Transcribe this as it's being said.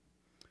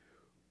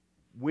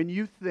When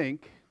you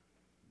think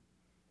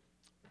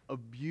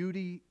of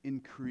beauty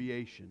in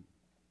creation,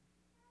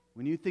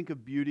 when you think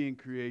of beauty in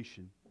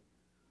creation,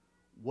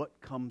 what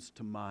comes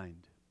to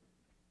mind?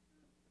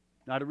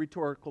 Not a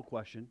rhetorical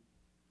question.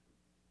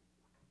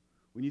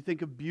 When you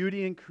think of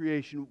beauty in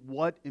creation,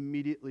 what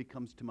immediately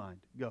comes to mind?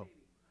 Go.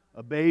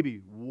 A baby,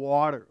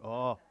 water,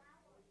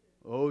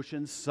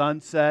 ocean,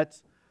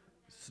 sunsets,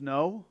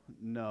 snow?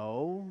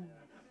 No.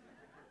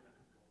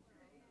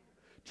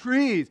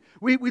 Trees.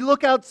 We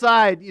look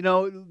outside,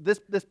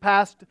 this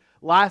past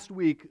last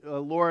week,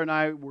 Laura and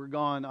I were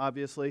gone,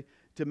 obviously,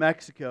 to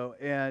Mexico,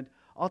 and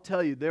I'll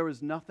tell you, there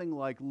was nothing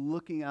like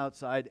looking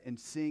outside and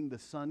seeing the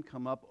sun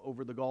come up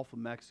over the Gulf of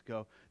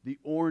Mexico, the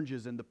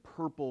oranges and the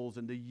purples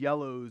and the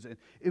yellows, and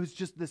it was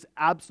just this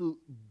absolute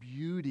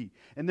beauty.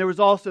 And there was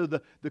also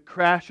the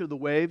crash of the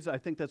waves. I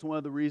think that's one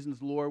of the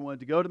reasons Laura wanted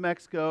to go to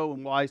Mexico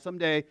and why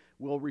someday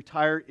we'll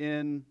retire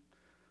in,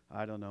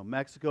 I don't know,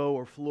 Mexico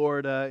or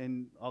Florida,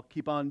 and I'll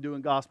keep on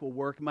doing gospel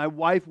work. My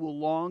wife will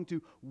long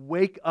to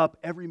wake up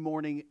every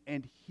morning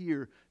and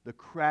hear the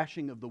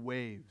crashing of the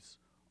waves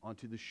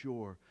onto the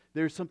shore.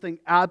 There's something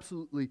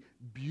absolutely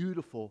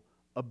beautiful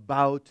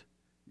about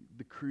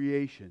the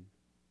creation.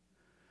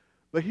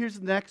 But here's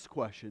the next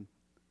question.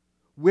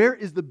 Where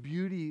is the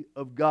beauty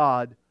of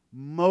God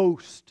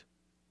most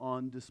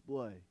on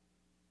display?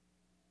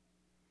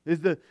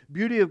 Is the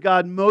beauty of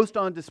God most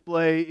on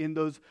display in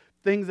those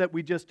things that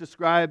we just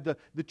described,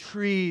 the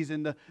trees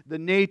and the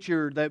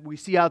nature that we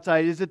see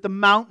outside? Is it the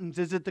mountains?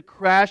 Is it the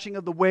crashing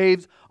of the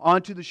waves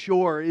onto the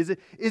shore? Is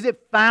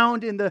it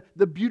found in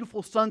the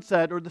beautiful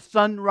sunset or the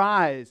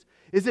sunrise?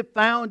 Is it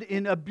found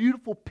in a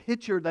beautiful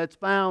picture that's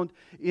found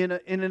in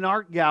an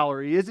art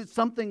gallery? Is it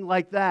something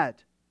like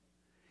that?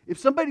 If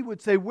somebody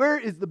would say, where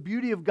is the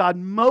beauty of God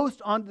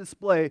most on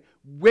display,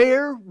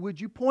 where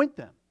would you point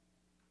them?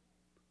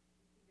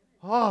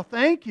 Oh,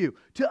 thank you.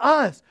 To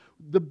us,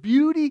 the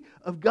beauty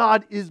of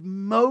God is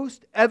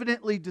most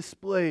evidently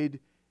displayed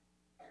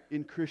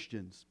in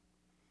Christians.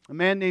 A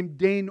man named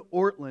Dane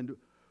Ortland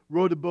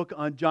wrote a book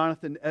on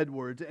Jonathan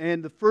Edwards,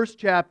 and the first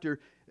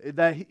chapter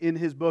that in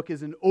his book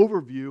is an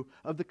overview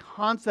of the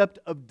concept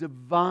of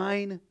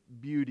divine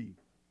beauty.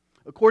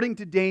 According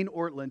to Dane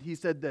Ortland, he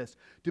said this: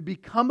 to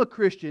become a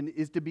Christian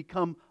is to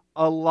become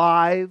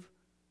alive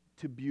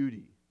to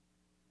beauty.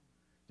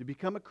 To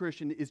become a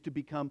Christian is to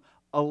become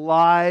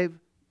alive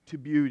to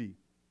beauty.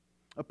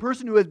 A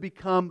person who has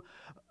become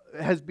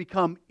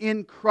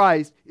in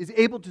Christ is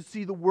able to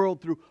see the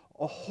world through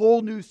a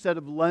whole new set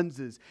of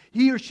lenses.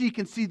 He or she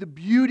can see the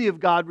beauty of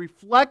God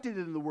reflected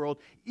in the world,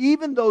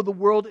 even though the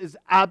world is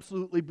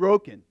absolutely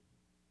broken.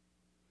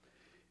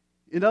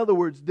 In other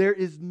words, there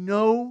is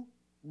no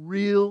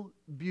real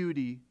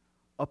beauty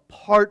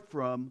apart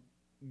from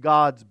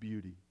God's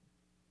beauty.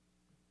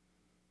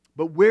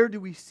 But where do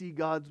we see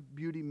God's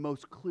beauty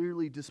most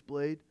clearly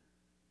displayed?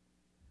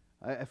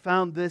 I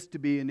found this to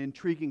be an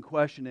intriguing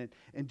question,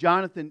 and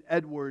Jonathan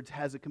Edwards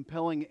has a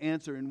compelling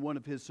answer in one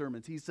of his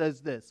sermons. He says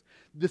this: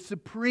 the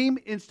supreme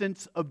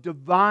instance of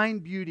divine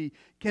beauty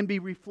can be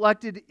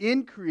reflected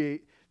in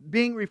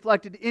being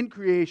reflected in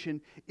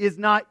creation is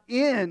not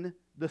in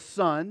the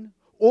sun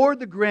or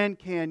the Grand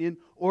Canyon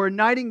or a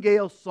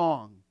nightingale's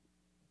song,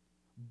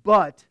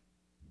 but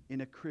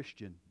in a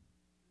Christian.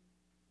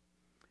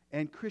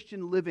 And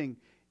Christian living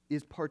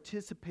is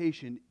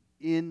participation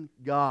in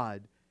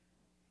God,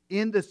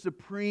 in the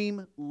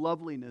supreme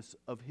loveliness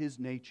of His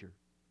nature.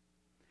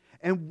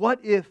 And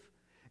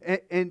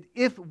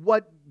if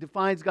what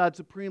defines God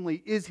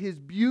supremely is His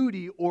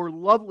beauty or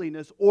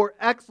loveliness or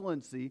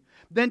excellency,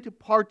 then to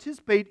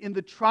participate in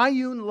the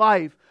triune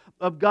life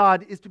of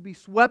God is to be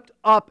swept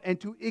up and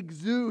to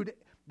exude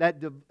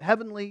that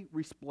heavenly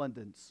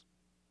resplendence.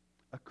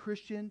 A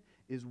Christian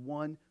is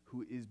one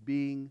who is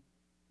being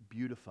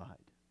beautified.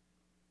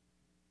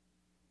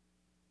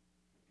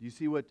 Do you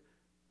see what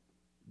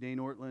Dane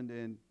Ortland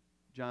and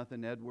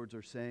Jonathan Edwards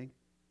are saying?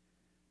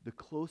 The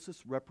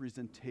closest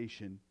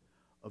representation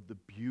of the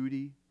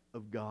beauty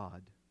of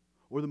God,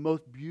 or the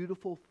most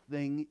beautiful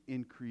thing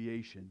in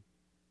creation,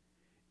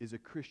 is a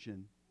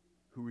Christian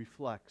who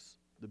reflects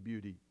the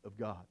beauty of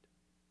God.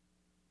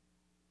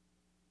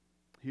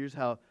 Here's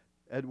how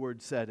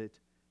Edwards said it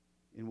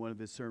in one of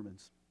his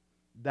sermons: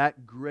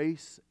 that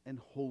grace and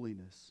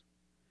holiness,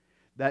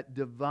 that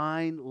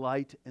divine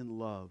light and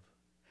love,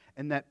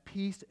 and that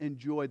peace and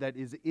joy that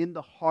is in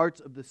the hearts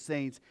of the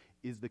saints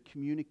is the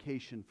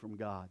communication from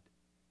God.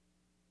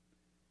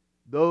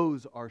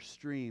 Those are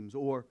streams,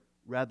 or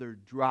rather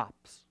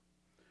drops,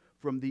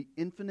 from the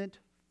infinite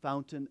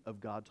fountain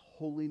of God's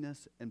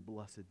holiness and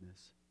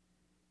blessedness.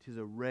 'Tis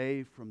a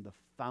ray from the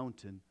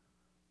fountain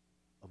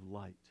of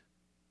light.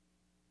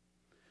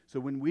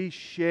 So when we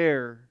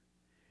share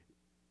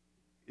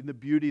in the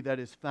beauty that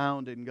is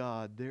found in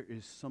God, there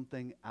is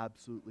something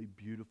absolutely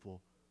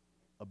beautiful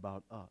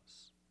about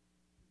us.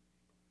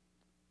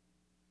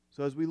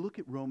 So as we look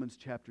at Romans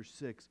chapter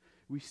 6,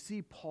 we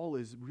see Paul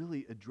is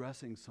really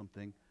addressing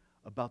something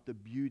about the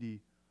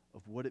beauty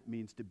of what it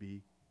means to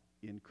be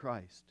in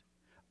Christ.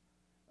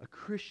 A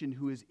Christian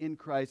who is in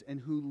Christ and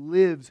who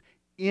lives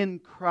in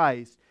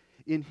Christ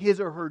in his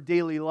or her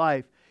daily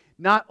life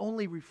not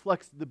only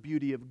reflects the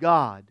beauty of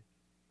God,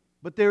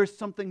 but there is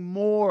something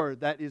more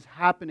that is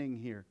happening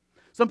here.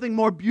 Something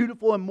more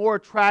beautiful and more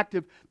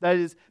attractive that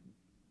is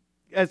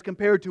as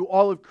compared to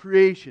all of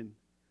creation.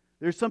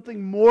 There's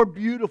something more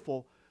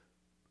beautiful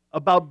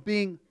about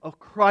being a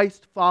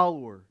Christ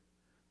follower,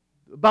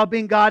 about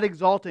being God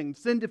exalting,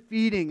 sin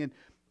defeating, and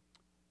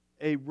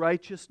a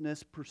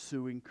righteousness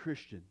pursuing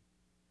Christian.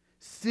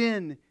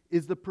 Sin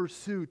is the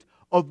pursuit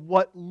of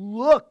what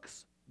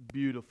looks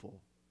beautiful,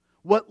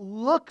 what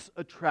looks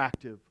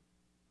attractive,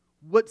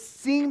 what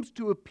seems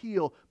to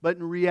appeal, but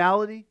in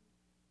reality,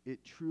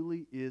 it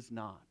truly is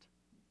not.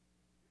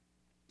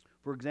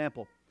 For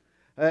example,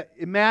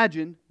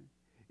 imagine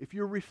if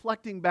you're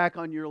reflecting back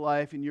on your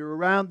life and you're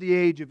around the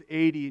age of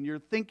 80 and you're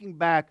thinking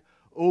back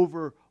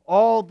over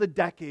all the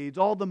decades,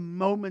 all the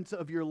moments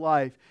of your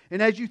life.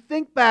 And as you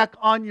think back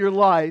on your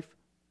life,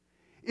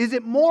 is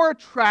it more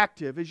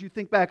attractive, as you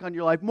think back on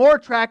your life, more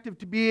attractive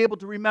to be able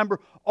to remember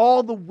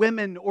all the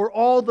women or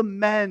all the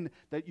men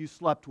that you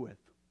slept with?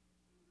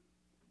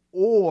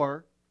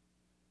 Or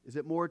is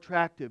it more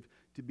attractive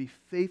to be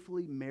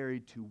faithfully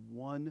married to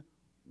one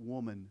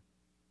woman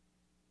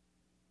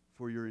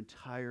for your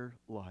entire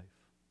life?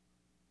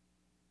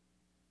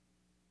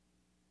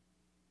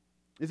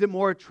 Is it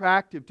more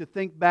attractive to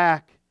think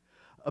back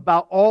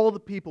about all the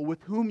people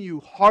with whom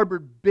you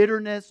harbored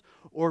bitterness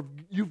or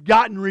you've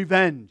gotten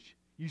revenge?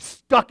 You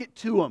stuck it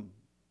to them.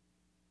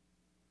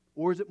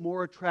 Or is it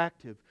more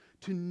attractive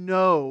to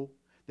know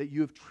that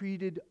you have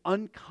treated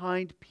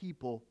unkind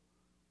people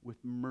with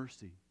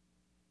mercy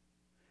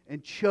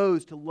and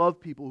chose to love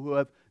people who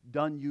have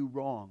done you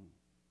wrong?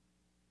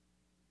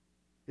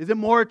 Is it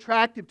more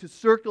attractive to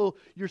circle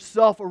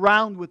yourself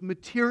around with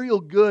material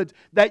goods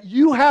that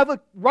you have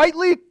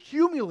rightly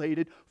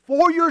accumulated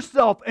for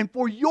yourself and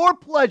for your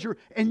pleasure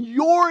and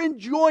your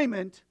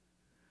enjoyment?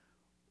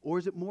 Or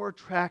is it more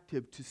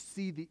attractive to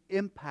see the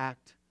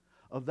impact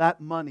of that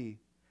money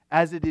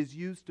as it is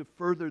used to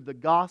further the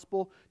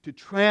gospel, to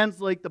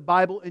translate the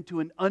Bible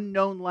into an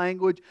unknown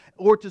language,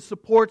 or to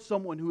support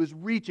someone who is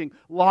reaching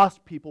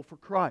lost people for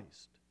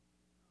Christ?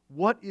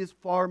 What is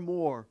far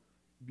more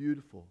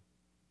beautiful?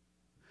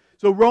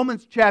 So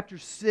Romans chapter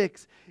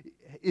 6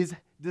 is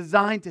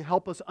designed to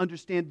help us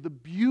understand the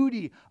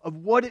beauty of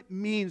what it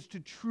means to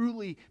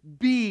truly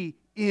be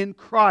in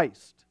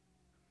Christ.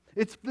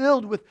 It's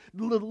filled with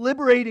the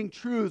liberating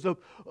truths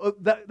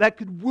that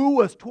could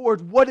woo us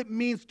towards what it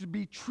means to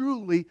be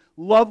truly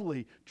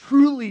lovely,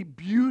 truly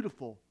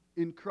beautiful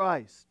in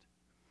Christ.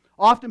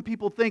 Often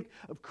people think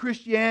of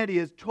Christianity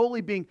as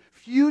totally being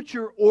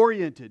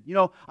future-oriented. You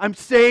know, I'm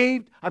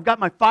saved, I've got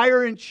my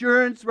fire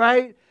insurance,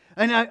 right?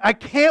 And I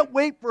can't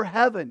wait for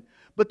heaven.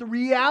 But the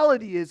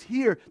reality is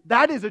here,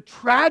 that is a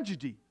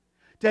tragedy.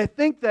 To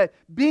think that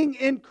being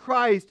in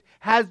Christ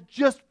has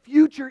just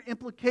future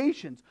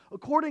implications.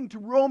 According to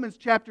Romans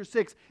chapter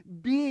 6,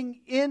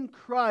 being in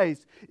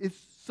Christ is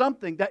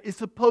something that is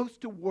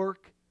supposed to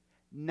work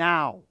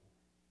now.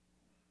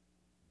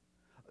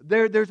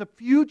 There's a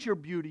future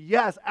beauty,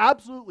 yes,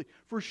 absolutely,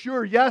 for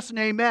sure, yes and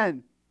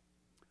amen.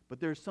 But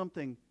there's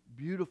something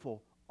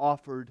beautiful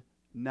offered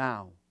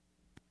now.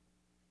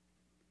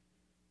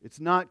 It's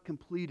not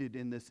completed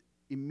in this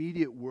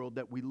immediate world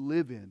that we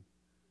live in.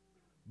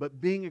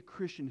 But being a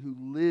Christian who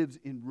lives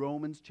in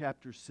Romans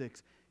chapter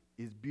 6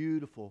 is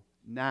beautiful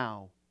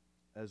now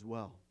as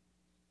well.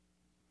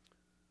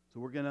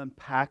 So we're going to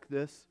unpack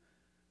this.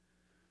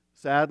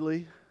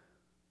 Sadly,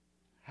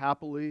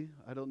 happily,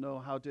 I don't know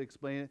how to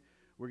explain it.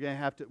 We're going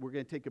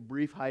to take a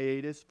brief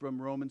hiatus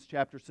from Romans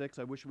chapter 6.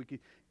 I wish we could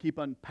keep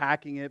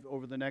unpacking it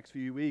over the next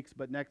few weeks,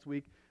 but next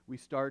week we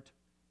start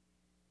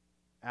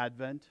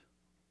Advent.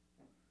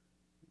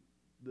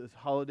 The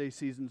holiday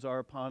seasons are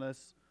upon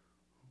us.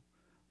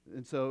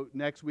 And so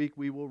next week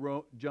we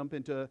will jump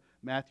into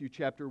Matthew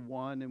chapter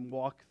 1 and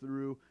walk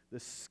through the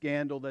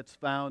scandal that's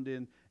found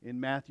in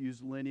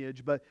Matthew's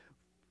lineage. But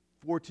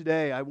for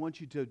today, I want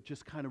you to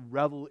just kind of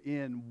revel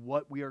in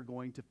what we are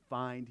going to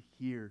find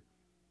here.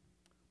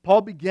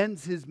 Paul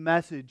begins his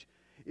message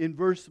in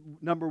verse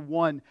number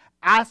 1,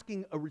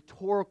 asking a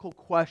rhetorical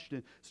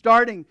question.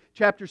 Starting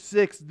chapter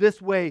 6 this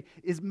way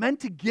is meant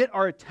to get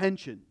our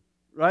attention.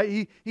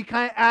 Right? He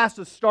kind of asks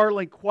a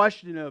startling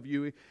question of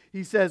you.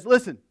 He says,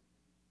 listen,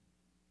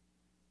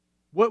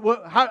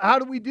 how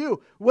do we do?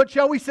 What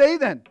shall we say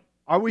then?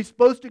 Are we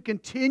supposed to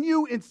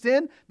continue in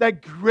sin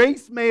that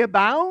grace may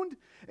abound?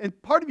 And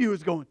part of you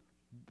is going,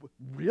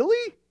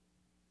 really?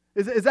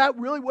 Is that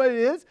really what it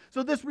is?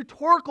 So this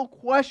rhetorical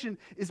question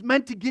is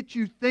meant to get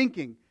you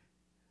thinking.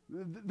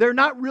 They're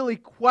not really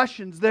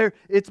questions.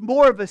 It's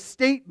more of a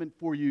statement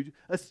for you,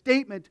 a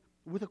statement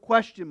with a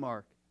question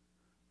mark.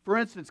 For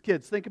instance,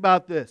 kids, think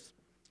about this.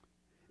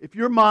 If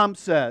your mom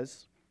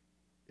says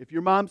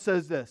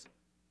this,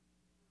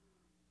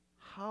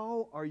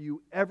 how are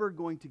you ever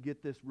going to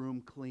get this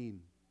room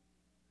clean?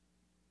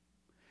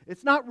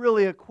 It's not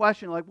really a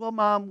question like, well,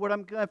 Mom, what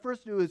I'm going to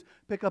first do is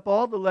pick up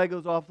all the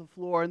Legos off the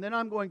floor, and then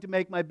I'm going to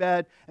make my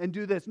bed and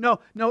do this.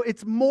 No,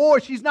 it's more.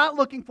 She's not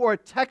looking for a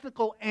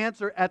technical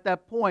answer at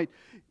that point.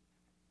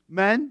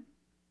 Men,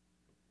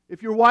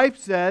 if your wife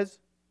says,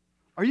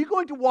 are you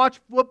going to watch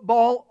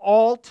football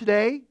all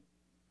today?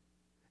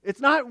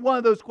 It's not one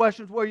of those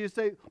questions where you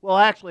say, well,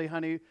 actually,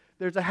 honey,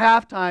 there's a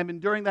halftime, and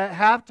during that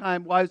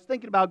halftime, while I was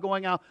thinking about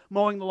going out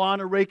mowing the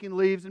lawn or raking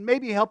leaves and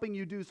maybe helping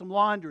you do some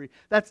laundry.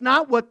 That's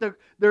not what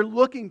they're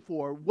looking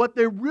for. What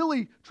they're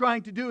really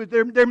trying to do is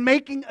they're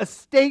making a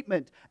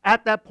statement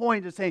at that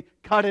point of saying,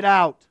 cut it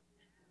out.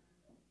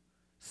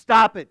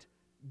 Stop it.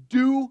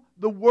 Do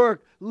the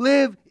work.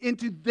 Live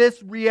into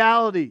this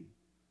reality.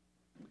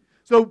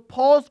 So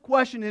Paul's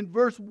question in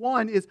verse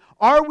 1 is,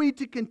 are we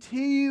to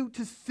continue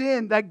to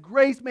sin that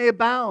grace may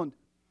abound?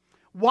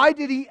 Why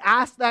did he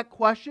ask that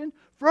question?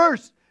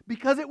 First,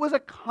 because it was a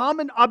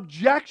common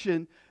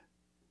objection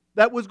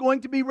that was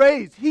going to be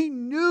raised. He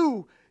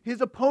knew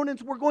his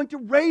opponents were going to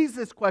raise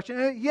this question,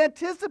 and he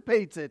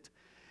anticipates it.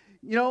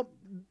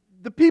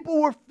 The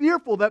people were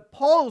fearful that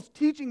Paul's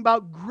teaching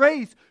about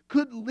grace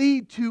could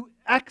lead to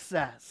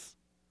excess.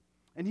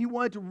 And he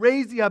wanted to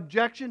raise the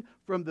objection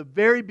from the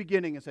very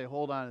beginning and say,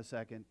 hold on a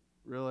second,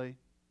 really?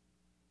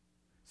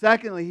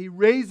 Secondly, he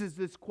raises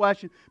this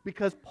question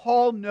because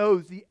Paul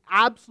knows the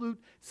absolute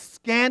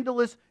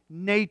scandalous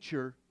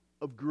nature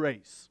of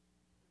grace.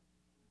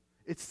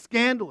 It's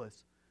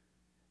scandalous.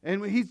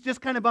 And he's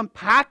just kind of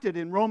unpacked it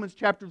in Romans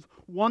chapters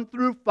 1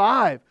 through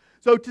 5.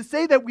 So to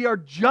say that we are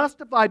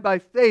justified by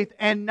faith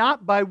and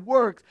not by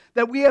works,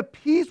 that we have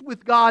peace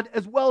with God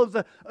as well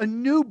as a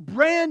new,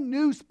 brand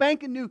new,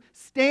 spanking new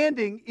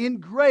standing in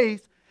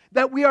grace,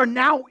 that we are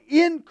now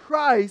in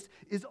Christ,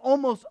 is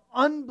almost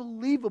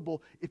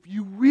unbelievable if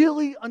you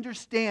really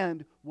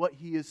understand what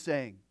he is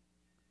saying.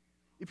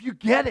 If you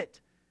get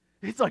it,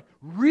 it's like,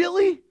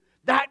 really?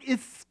 That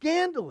is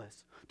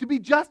scandalous. To be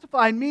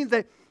justified means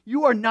that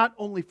you are not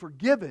only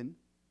forgiven,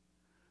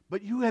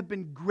 but you have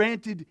been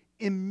granted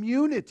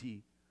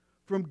immunity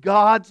from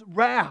God's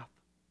wrath.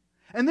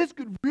 And this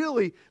could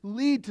really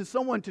lead to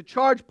someone to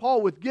charge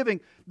Paul with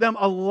giving them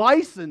a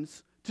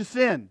license to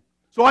sin.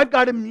 So I've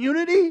got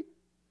immunity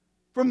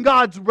from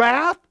God's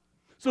wrath.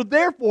 So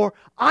therefore,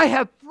 I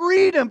have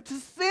freedom to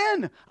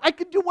sin. I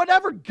can do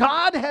whatever.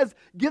 God has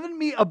given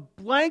me a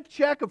blank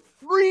check of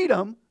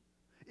freedom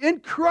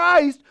in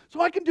Christ, so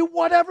I can do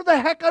whatever the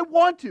heck I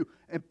want to.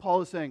 And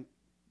Paul is saying,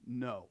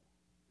 no.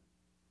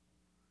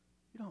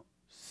 You don't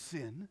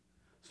sin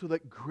so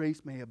that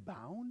grace may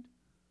abound.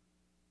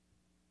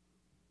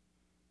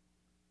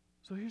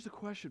 So here's a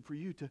question for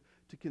you to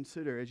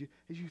consider as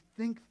you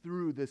think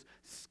through this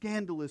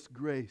scandalous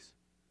grace.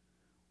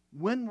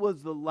 When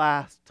was the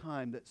last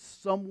time that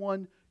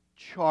someone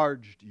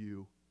charged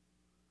you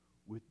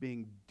with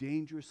being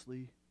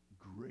dangerously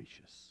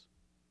gracious?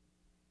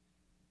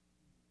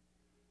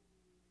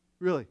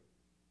 Really?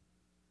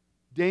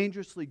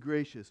 Dangerously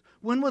gracious.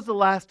 When was the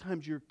last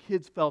time your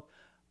kids felt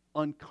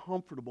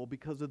uncomfortable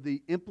because of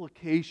the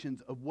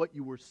implications of what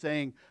you were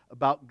saying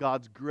about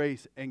God's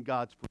grace and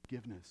God's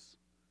forgiveness?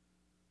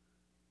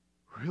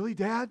 Really,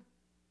 Dad?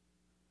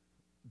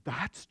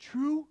 That's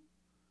true?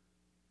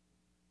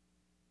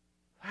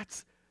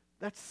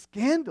 That's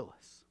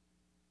scandalous.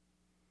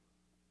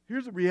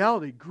 Here's the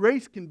reality.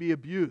 Grace can be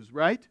abused,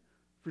 right?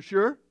 For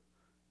sure.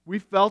 We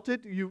felt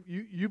it.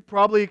 You've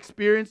probably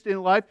experienced it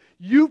in life.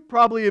 You've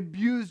probably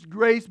abused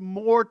grace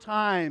more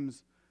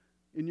times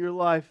in your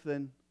life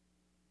than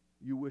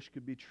you wish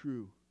could be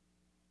true.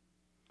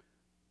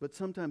 But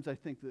sometimes I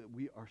think that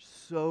we are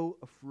so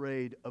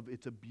afraid of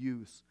its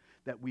abuse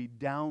that we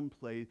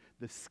downplay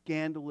the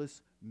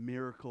scandalous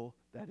miracle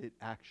that it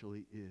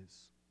actually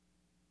is.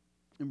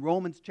 In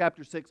Romans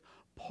chapter 6,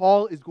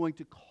 Paul is going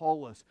to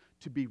call us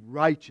to be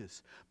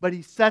righteous, but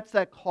he sets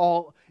that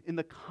call in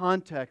the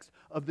context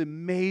of the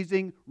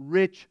amazing,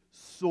 rich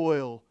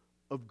soil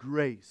of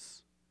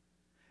grace.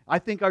 I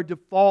think our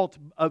default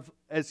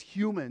as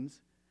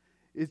humans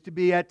is to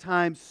be at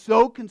times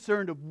so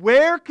concerned of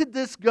where could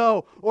this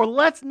go, or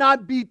let's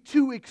not be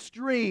too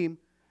extreme,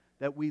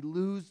 that we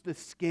lose the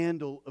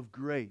scandal of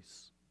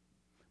grace.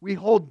 We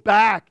hold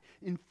back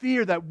in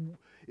fear that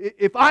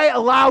if I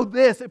allow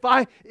this, if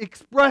I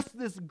express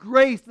this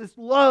grace, this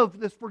love,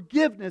 this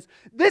forgiveness,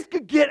 this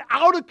could get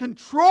out of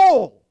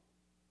control.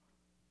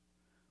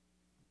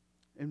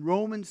 And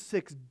Romans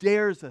 6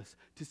 dares us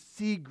to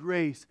see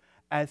grace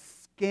as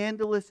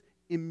scandalous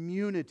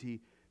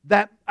immunity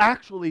that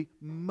actually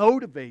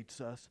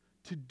motivates us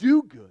to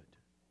do good.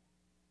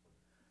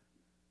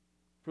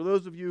 For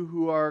those of you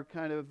who are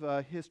kind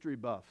of history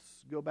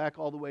buffs, go back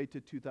all the way to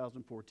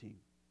 2014.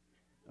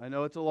 I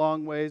know it's a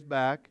long ways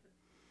back.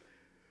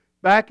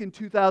 Back in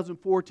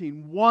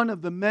 2014, one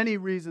of the many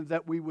reasons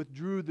that we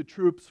withdrew the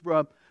troops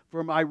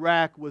from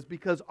Iraq was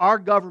because our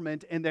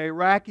government and the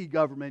Iraqi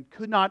government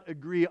could not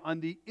agree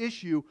on the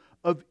issue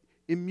of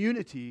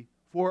immunity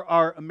for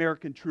our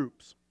American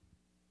troops.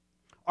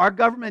 Our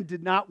government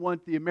did not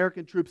want the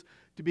American troops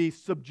to be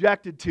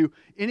subjected to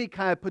any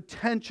kind of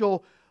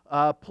potential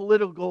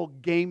political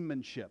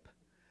gamemanship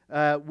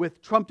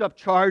with trumped-up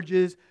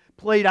charges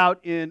played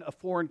out in a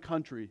foreign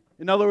country.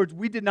 In other words,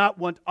 we did not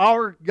want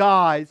our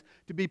guys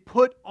to be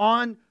put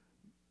on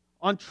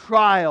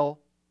trial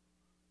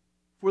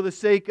for the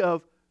sake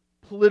of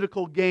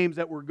political games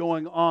that were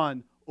going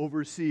on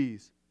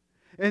overseas.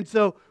 And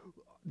so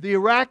the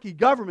Iraqi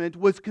government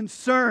was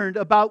concerned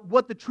about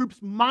what the troops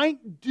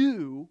might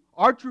do,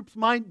 our troops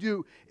might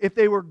do, if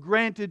they were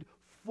granted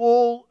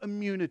full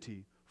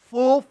immunity,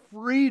 full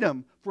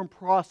freedom from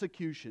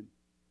prosecution.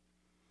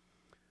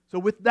 So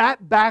with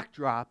that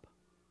backdrop,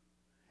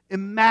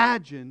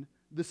 imagine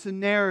the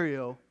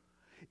scenario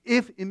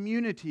if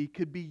immunity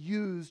could be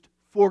used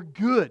for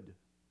good.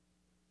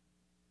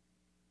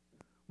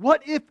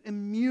 What if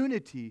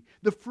immunity,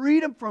 the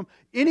freedom from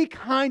any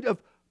kind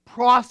of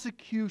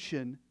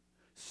prosecution,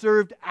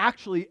 served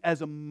actually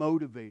as a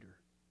motivator?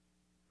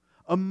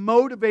 A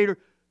motivator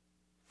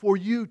for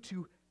you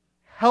to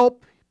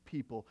help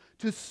people,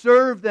 to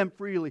serve them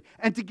freely,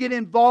 and to get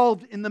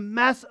involved in the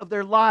mess of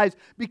their lives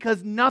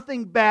because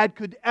nothing bad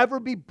could ever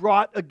be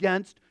brought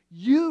against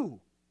you.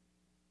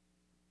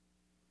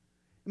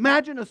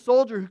 Imagine a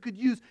soldier who could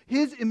use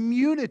his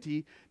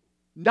immunity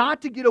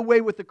not to get away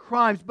with the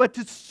crimes, but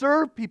to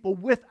serve people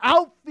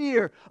without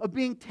fear of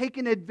being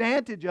taken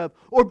advantage of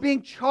or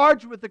being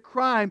charged with a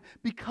crime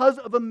because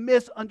of a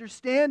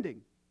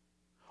misunderstanding.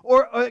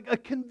 Or a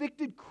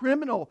convicted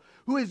criminal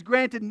who is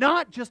granted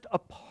not just a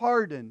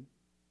pardon,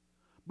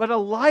 but a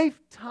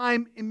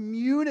lifetime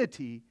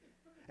immunity,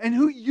 and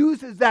who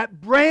uses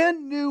that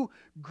brand new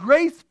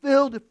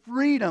grace-filled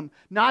freedom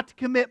not to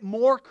commit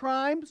more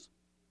crimes,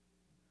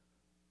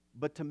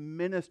 but to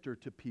minister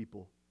to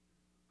people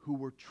who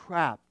were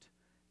trapped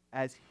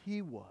as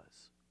he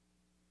was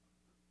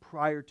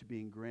prior to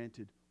being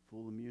granted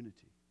full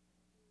immunity.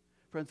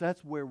 Friends,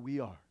 that's where we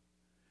are.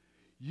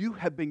 You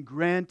have been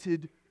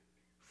granted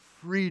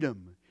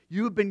freedom.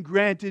 You have been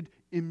granted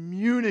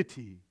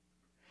immunity.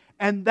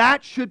 And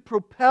that should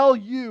propel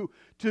you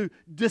to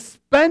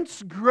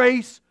dispense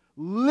grace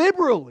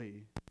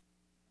liberally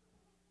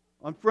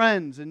on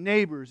friends and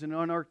neighbors and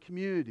on our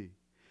community.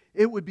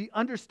 It would be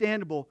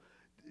understandable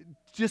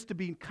just to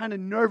be kind of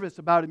nervous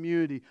about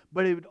immunity,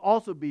 but it would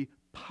also be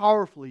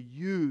powerfully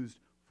used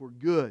for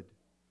good.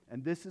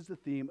 And this is the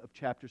theme of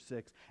chapter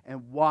 6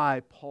 and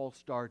why Paul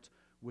starts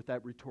with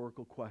that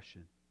rhetorical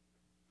question.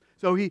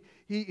 So he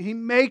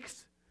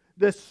makes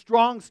this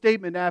strong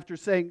statement after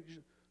saying,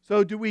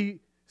 so do we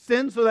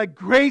sin so that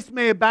grace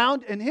may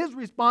abound? And his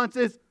response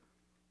is,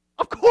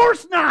 of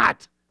course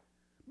not!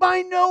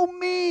 By no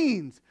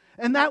means!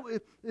 And that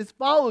is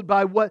followed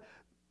by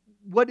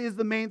what is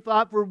the main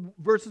thought for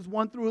verses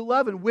 1 through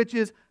 11, which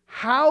is,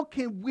 how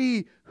can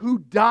we who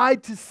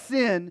died to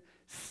sin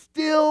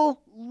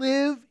still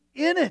live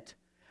in it?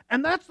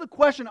 And that's the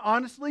question,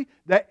 honestly,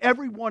 that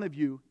every one of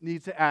you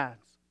needs to ask.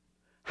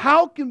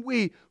 How can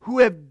we who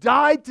have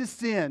died to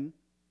sin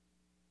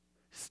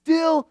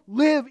still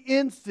live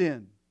in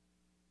sin?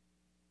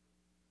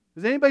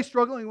 Is anybody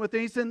struggling with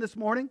any sin this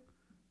morning?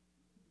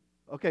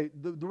 Okay,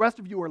 the rest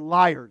of you are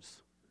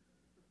liars.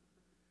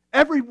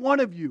 Every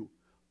one of you,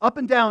 up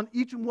and down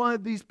each one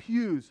of these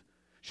pews,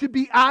 should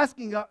be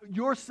asking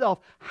yourself,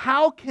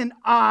 how can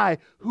I,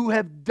 who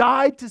have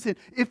died to sin,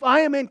 if I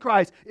am in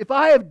Christ, if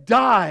I have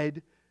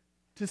died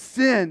to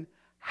sin,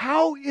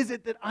 how is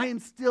it that I am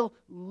still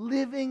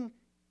living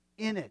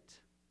in it?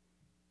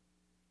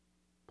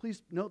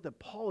 Please note that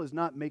Paul is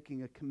not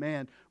making a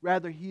command.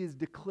 Rather, he is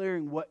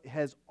declaring what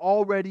has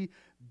already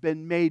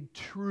been made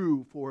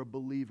true for a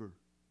believer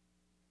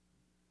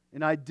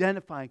and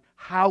identifying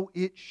how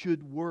it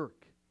should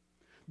work.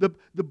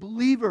 The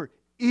believer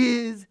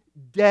is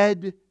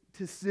dead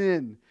to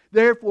sin.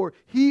 Therefore,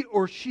 he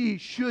or she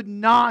should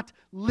not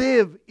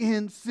live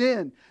in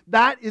sin.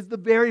 That is the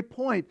very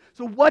point.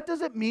 So what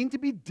does it mean to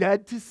be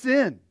dead to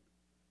sin?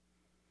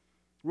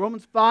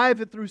 Romans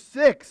 5 through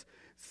 6.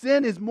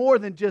 Sin is more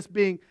than just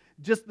being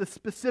just the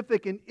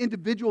specific and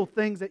individual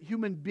things that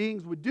human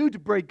beings would do to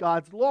break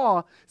God's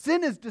law.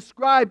 Sin is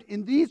described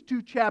in these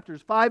two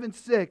chapters, 5 and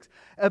 6,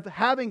 of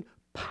having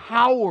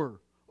power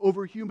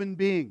over human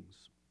beings.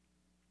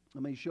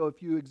 Let me show a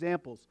few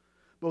examples,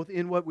 both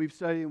in what we've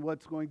studied and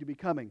what's going to be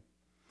coming.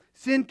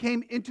 Sin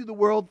came into the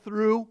world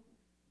through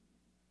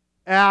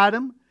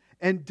Adam,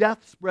 and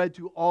death spread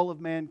to all of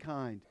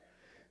mankind.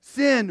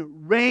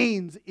 Sin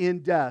reigns in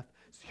death.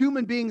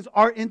 Human beings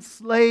are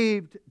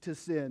enslaved to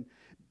sin.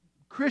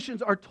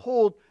 Christians are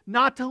told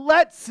not to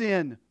let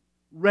sin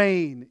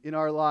reign in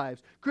our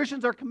lives.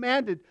 Christians are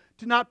commanded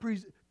to not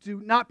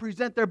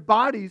present their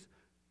bodies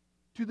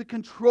to the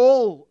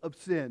control of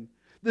sin.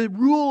 The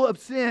rule of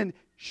sin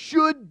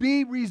should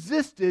be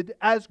resisted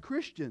as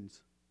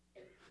Christians.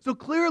 So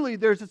clearly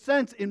there's a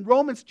sense in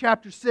Romans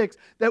chapter 6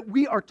 that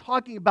we are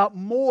talking about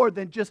more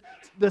than just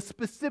the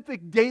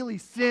specific daily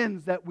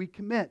sins that we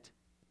commit.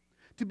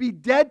 To be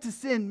dead to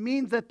sin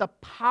means that the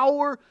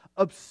power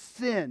of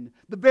sin,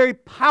 the very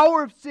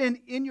power of sin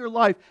in your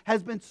life,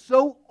 has been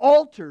so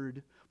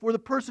altered for the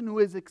person who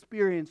has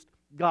experienced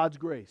God's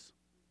grace.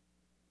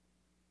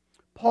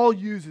 Paul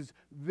uses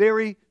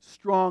very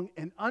strong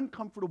and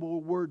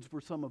uncomfortable words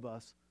for some of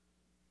us.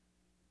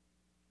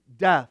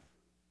 Death.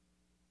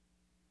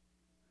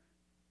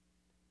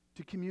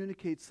 To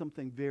communicate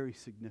something very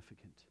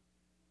significant.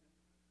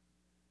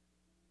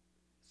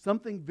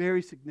 Something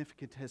very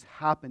significant has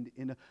happened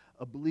in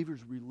a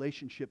believer's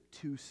relationship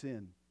to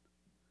sin.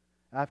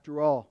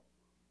 After all,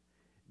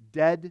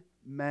 dead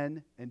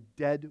men and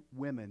dead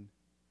women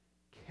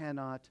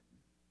cannot,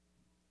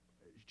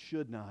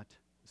 should not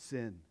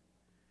sin.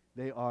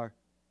 They are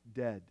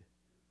dead.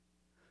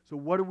 So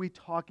what are we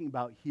talking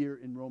about here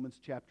in Romans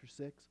chapter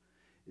 6?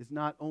 Is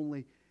not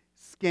only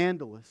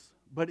scandalous,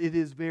 but it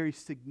is very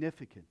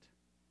significant.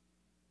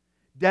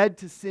 Dead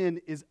to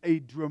sin is a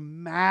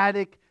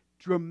dramatic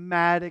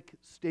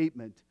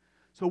statement.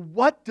 So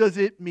what does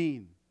it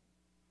mean?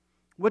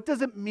 What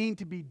does it mean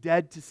to be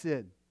dead to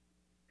sin?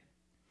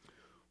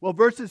 Well,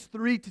 verses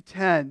 3 to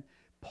 10,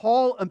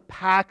 Paul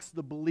unpacks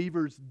the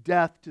believer's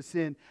death to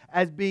sin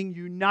as being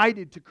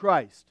united to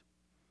Christ.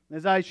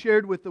 As I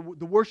shared with the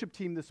worship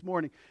team this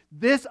morning,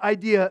 this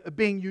idea of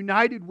being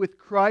united with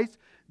Christ,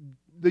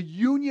 the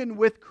union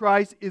with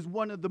Christ, is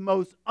one of the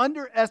most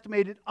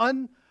underestimated,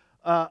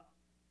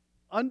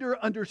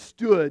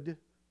 understood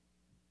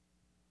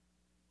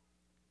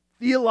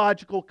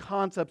theological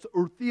concepts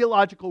or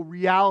theological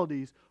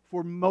realities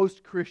for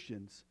most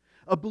Christians.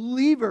 A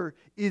believer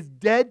is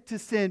dead to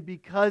sin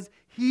because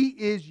he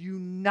is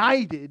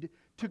united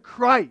to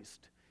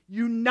Christ.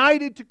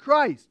 United to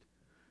Christ.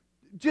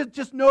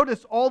 Just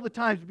notice all the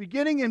times,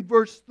 beginning in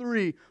verse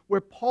 3,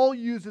 where Paul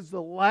uses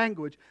the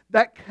language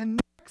that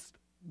connects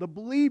the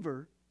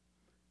believer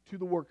to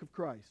the work of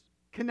Christ.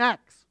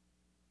 Connects.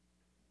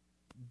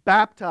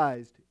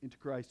 Baptized into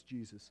Christ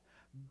Jesus.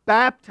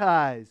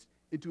 Baptized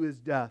into His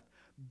death.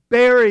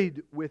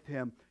 Buried with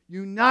Him.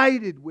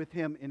 United with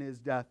Him in His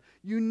death.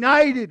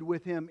 United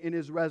with Him in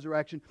His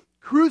resurrection.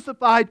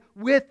 Crucified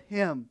with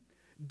Him.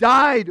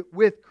 Died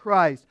with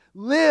Christ.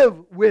 Live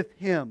with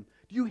Him.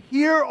 Do you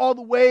hear all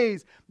the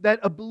ways that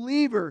a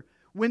believer,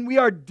 when we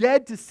are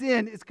dead to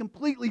sin, is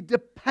completely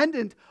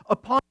dependent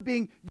upon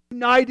being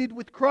united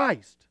with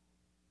Christ?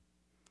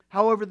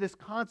 However, this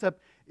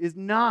concept is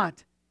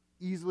not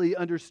easily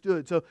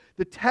understood. So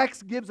the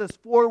text gives us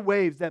 4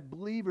 ways that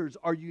believers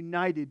are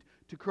united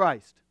to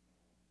Christ.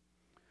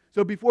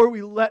 So before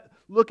we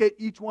look at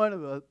each one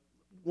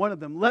of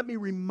them, let me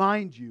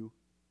remind you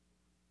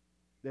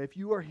that if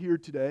you are here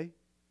today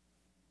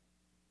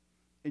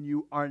and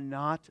you are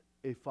not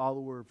a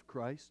follower of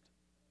Christ,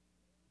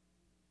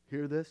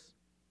 hear this.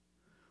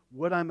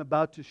 What I'm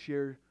about to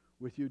share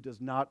with you does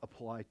not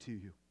apply to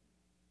you.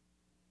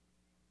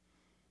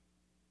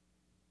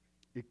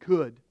 It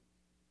could,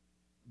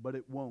 but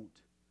it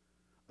won't.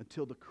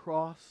 Until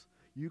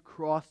you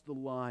cross the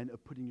line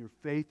of putting your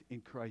faith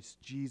in Christ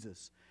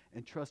Jesus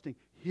and trusting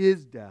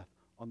His death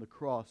on the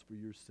cross for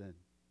your sin.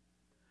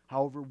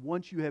 However,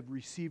 once you have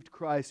received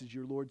Christ as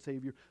your Lord and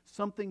Savior,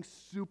 something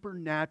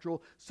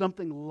supernatural,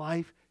 something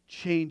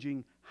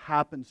life-changing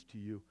happens to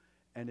you,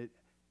 and it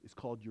is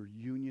called your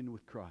union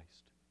with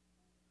Christ.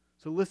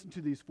 So listen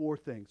to these 4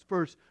 things.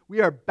 First,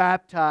 we are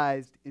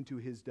baptized into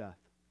His death.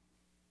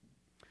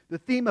 The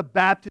theme of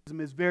baptism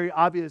is very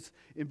obvious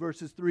in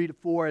verses 3 to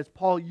 4 as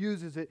Paul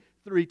uses it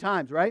 3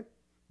 times, right?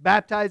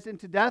 Baptized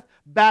into death,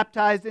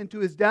 baptized into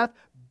His death,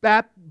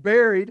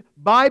 buried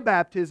by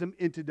baptism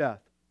into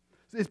death.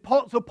 Is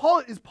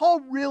Paul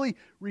really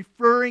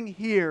referring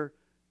here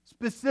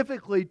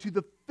specifically to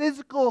the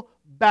physical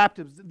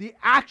baptism, the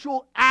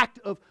actual act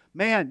of,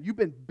 man, you've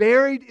been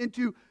buried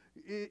into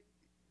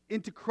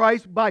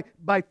Christ by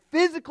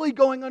physically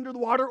going under the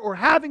water or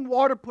having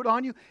water put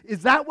on you?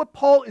 Is that what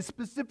Paul is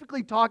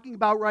specifically talking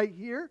about right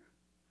here?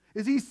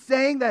 Is he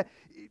saying that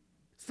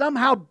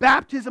somehow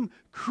baptism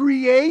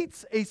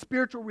creates a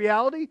spiritual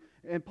reality?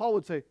 And Paul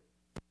would say,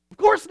 of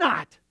course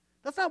not.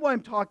 That's not what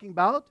I'm talking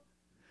about.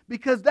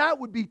 Because that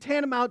would be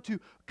tantamount to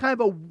kind of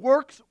a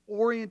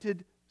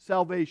works-oriented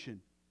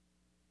salvation.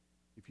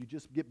 If you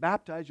just get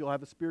baptized, you'll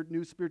have a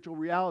new spiritual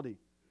reality.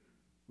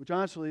 Which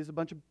honestly is a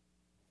bunch of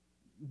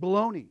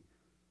baloney.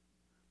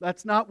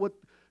 That's not what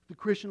the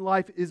Christian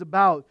life is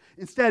about.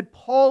 Instead,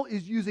 Paul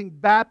is using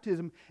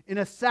baptism in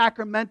a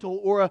sacramental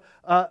or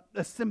a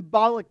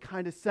symbolic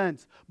kind of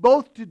sense,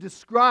 both to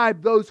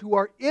describe those who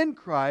are in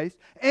Christ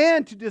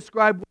and to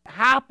describe what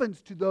happens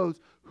to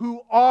those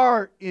who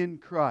are in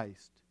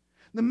Christ.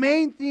 The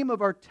main theme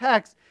of our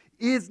text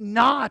is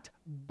not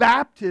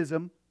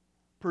baptism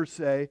per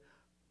se,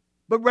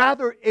 but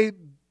rather a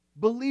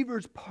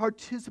believer's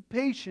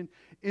participation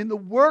in the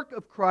work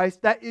of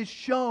Christ that is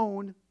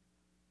shown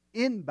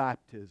in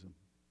baptism.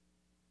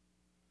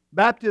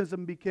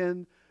 Baptism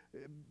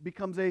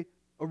becomes a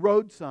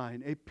road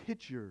sign, a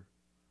picture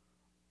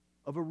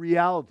of a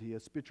reality,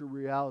 a spiritual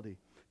reality.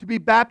 To be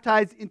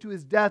baptized into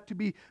His death, to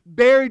be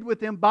buried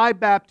with Him by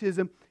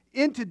baptism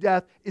into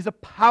death is a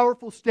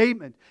powerful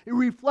statement. It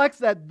reflects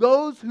that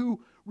those who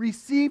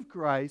receive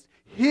Christ,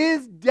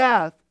 His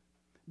death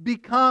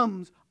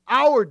becomes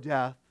our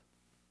death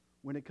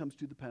when it comes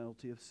to the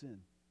penalty of sin.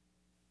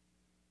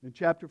 In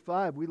chapter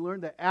 5, we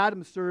learned that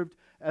Adam served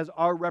as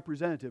our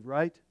representative,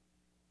 right?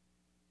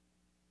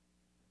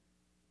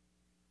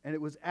 And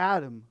it was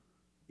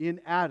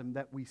in Adam,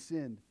 that we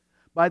sinned.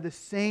 By the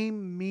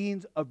same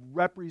means of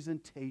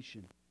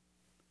representation,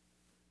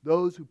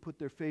 those who put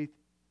their faith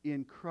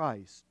in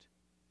Christ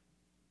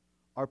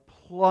are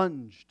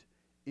plunged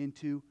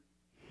into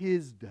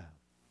His death.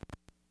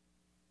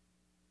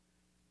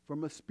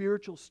 From a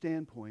spiritual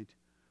standpoint,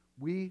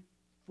 we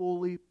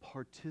fully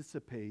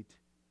participate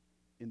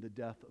in the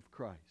death of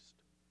Christ.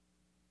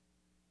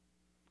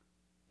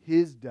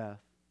 His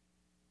death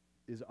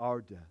is our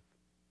death.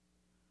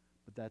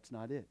 But that's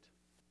not it.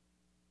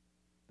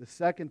 The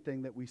second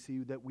thing that we see,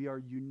 that we are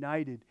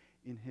united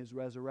in His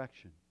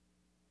resurrection.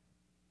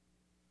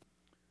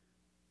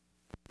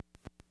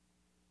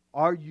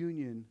 Our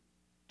union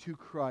to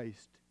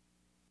Christ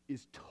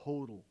is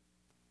total.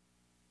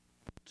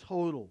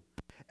 Total.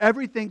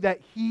 Everything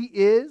that He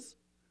is,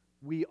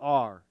 we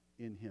are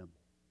in Him.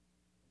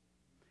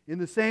 In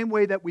the same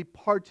way that we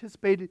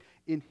participated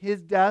in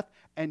His death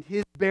and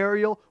His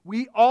burial,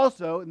 we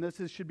also,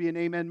 and should be an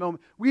amen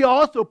moment, we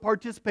also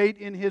participate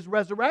in His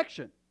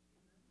resurrection.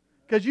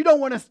 Because you don't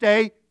want to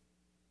stay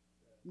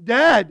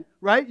dead,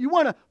 right? You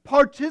want to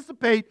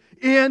participate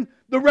in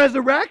the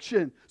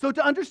resurrection. So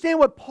to understand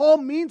what Paul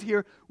means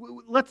here,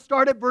 let's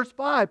start at verse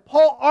 5.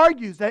 Paul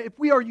argues that if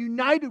we are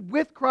united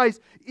with Christ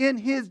in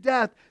His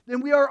death,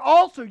 then we are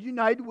also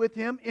united with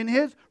Him in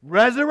His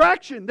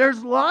resurrection.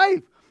 There's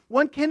life.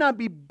 One cannot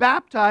be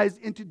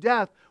baptized into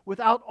death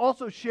without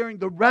also sharing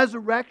the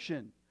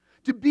resurrection.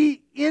 To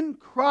be in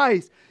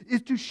Christ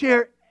is to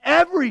share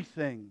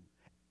everything.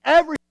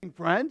 Everything,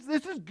 friends.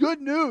 This is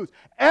good news.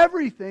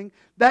 Everything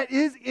that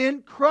is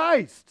in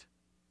Christ.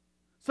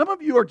 Some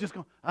of you are just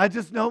going, I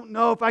just don't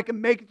know if I can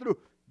make it through.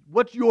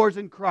 What's yours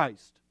in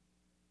Christ?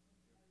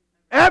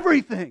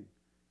 Everything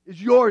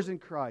is yours in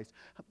Christ.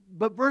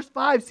 But verse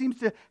 5 seems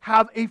to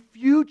have a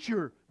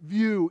future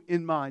view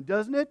in mind,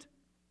 doesn't it?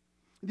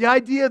 The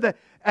idea that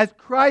as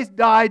Christ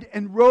died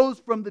and rose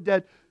from the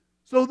dead,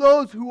 so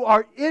those who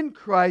are in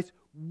Christ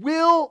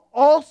will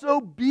also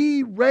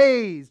be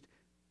raised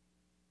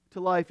to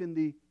life in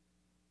the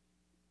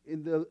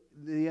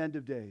end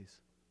of days.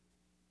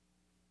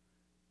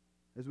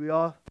 As we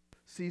all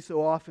see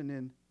so often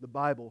in the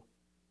Bible,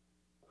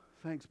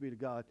 thanks be to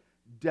God,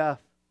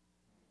 death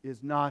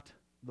is not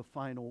the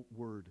final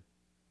word.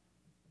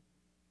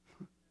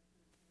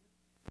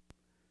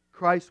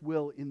 Christ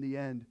will, in the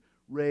end,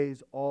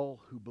 raise all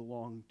who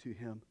belong to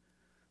Him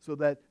so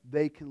that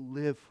they can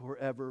live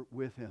forever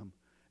with Him.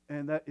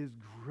 And that is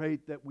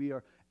great that we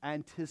are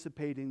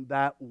anticipating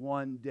that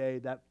one day,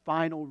 that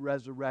final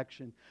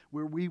resurrection,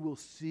 where we will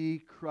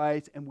see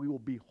Christ and we will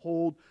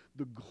behold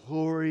the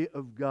glory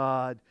of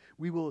God.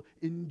 We will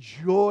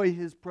enjoy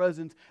His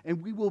presence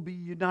and we will be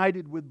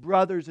united with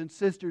brothers and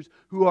sisters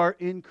who are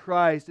in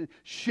Christ and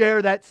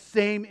share that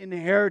same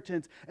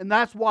inheritance. And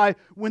that's why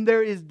when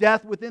there is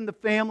death within the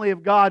family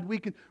of God,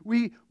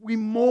 we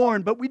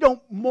mourn, but we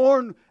don't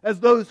mourn as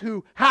those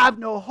who have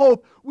no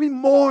hope. We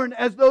mourn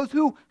as those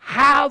who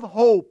have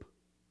hope.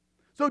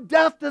 So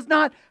death does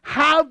not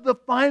have the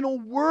final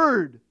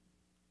word.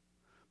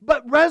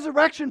 But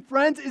resurrection,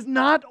 friends, is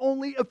not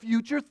only a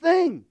future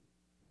thing.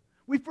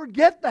 We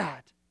forget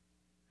that.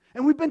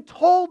 And we've been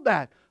told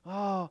that.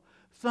 Oh,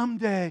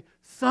 someday,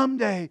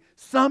 someday,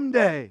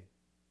 someday.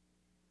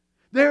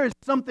 There is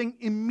something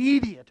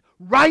immediate,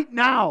 right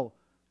now,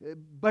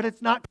 but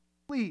it's not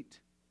complete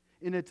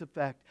in its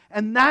effect.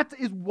 And that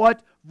is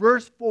what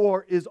verse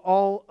 4 is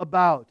all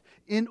about.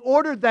 In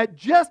order that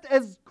just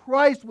as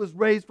Christ was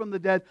raised from the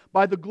dead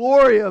by the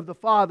glory of the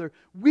Father,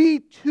 we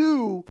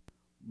too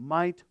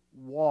might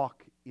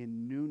walk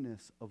in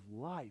newness of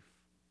life.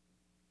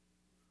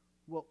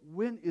 Well,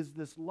 when is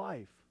this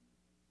life?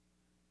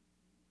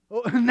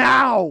 Oh,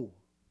 now!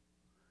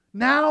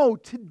 Now,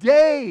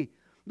 today!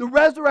 The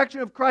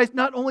resurrection of Christ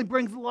not only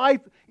brings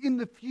life in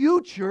the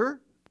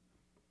future,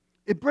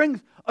 it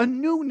brings a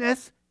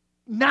newness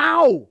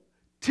now,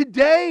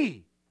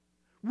 today.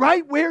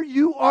 Right where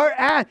you are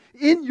at,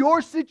 in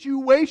your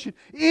situation,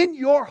 in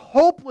your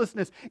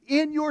hopelessness,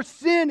 in your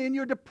sin, in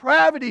your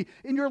depravity,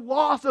 in your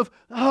loss of,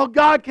 oh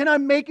God, can I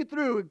make it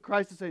through? And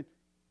Christ is saying,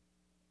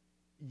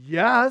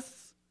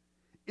 yes,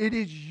 it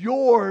is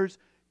yours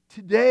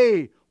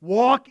today.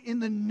 Walk in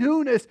the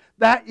newness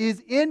that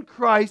is in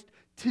Christ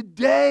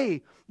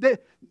today.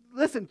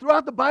 Listen,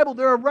 throughout the Bible,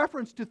 there are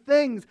references to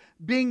things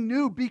being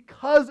new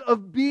because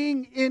of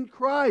being in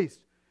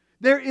Christ.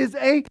 There is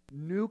a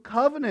new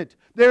covenant.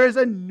 There is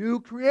a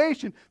new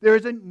creation. There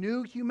is a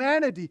new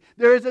humanity.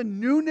 There is a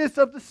newness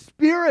of the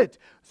Spirit.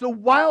 So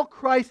while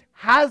Christ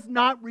has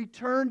not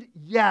returned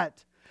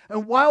yet,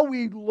 and while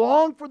we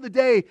long for the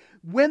day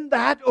when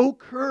that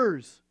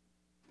occurs,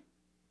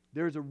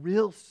 there is a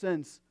real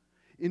sense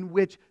in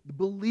which the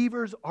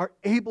believers are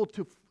able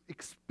to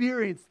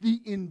experience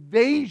the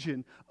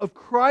invasion of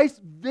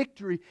Christ's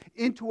victory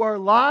into our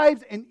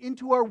lives and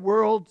into our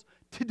worlds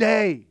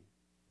today.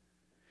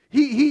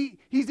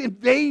 He's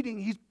invading,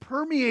 He's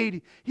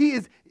permeating, He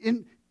is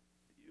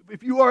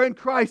if you are in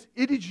Christ,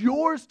 it is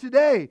yours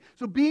today.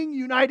 So being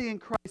united in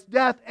Christ's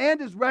death and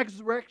His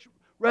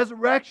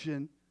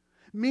resurrection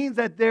means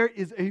that there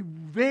is a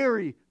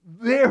very,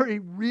 very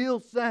real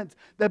sense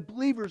that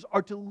believers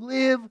are to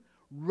live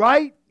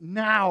right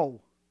now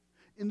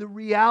in the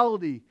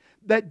reality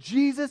that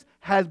Jesus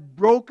has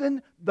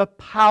broken the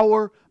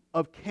power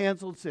of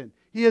canceled sin.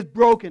 He has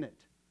broken it.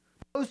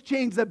 Those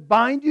chains that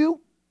bind you,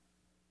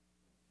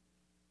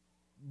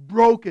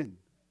 broken.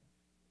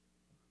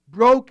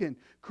 Broken.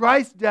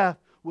 Christ's death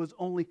was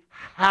only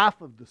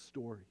half of the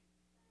story.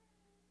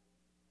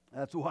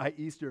 That's why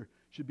Easter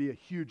should be a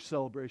huge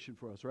celebration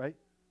for us, right?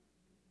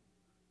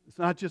 It's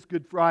not just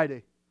Good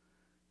Friday.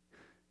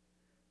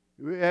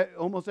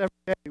 Almost every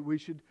day we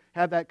should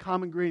have that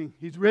common greeting.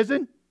 He's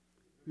risen?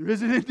 He's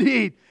risen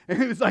indeed.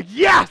 And it was like,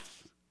 yes!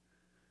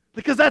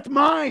 Because that's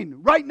mine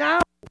right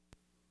now.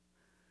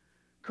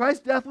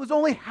 Christ's death was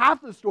only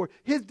half the story.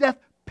 His death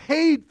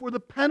paid for the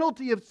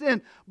penalty of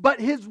sin, but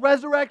His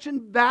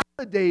resurrection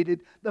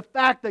validated the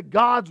fact that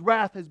God's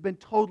wrath has been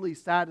totally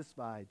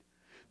satisfied.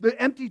 The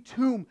empty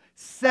tomb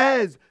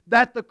says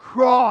that the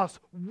cross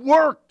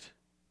worked.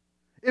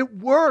 It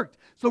worked.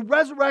 So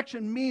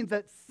resurrection means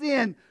that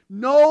sin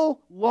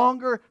no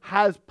longer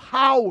has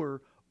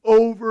power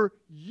over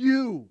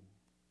you.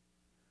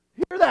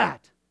 Hear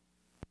that?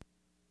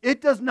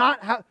 It does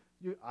not have.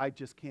 I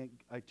just can't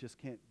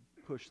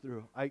push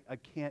through. I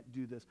can't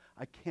do this.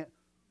 I can't.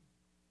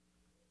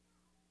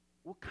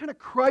 What kind of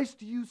Christ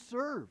do you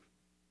serve?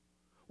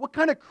 What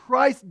kind of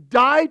Christ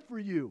died for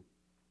you?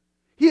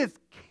 He has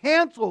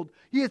canceled,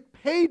 He has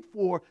paid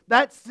for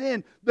that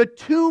sin. The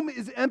tomb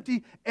is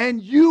empty,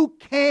 and you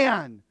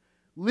can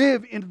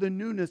live into the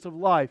newness of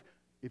life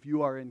if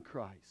you are in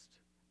Christ.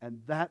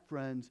 And that,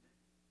 friends,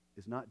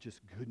 is not just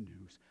good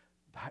news.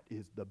 That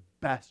is the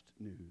best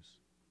news.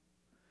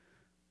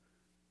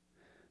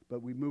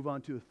 But we move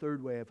on to a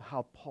third way of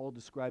how Paul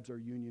describes our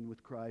union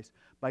with Christ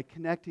by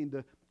connecting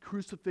the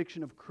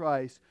crucifixion of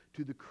Christ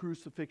to the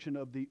crucifixion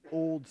of the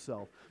old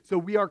self. So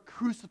we are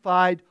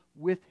crucified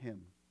with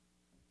Him.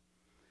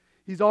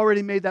 He's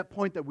already made that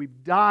point that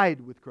we've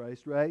died with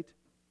Christ, right?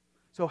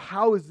 So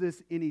how is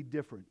this any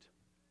different?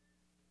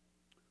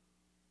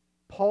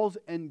 Paul's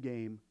end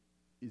game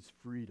is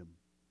freedom.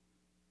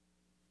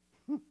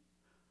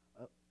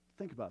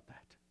 Think about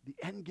that. The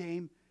end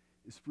game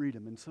is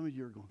freedom. And some of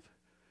you are going,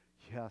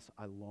 yes,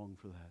 I long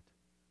for that.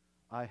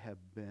 I have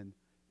been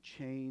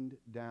chained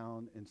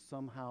down and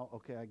somehow,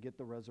 okay, I get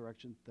the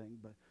resurrection thing,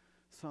 but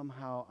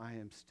somehow I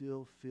am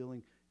still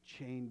feeling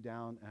chained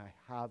down and I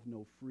have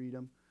no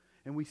freedom.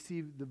 And we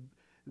see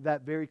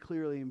that very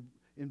clearly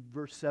in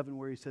verse 7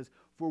 where he says,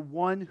 for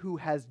one who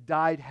has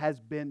died has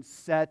been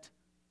set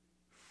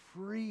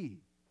free.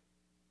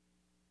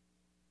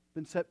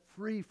 Been set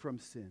free from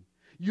sin.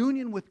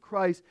 Union with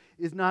Christ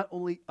is not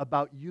only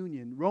about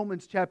union.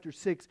 Romans chapter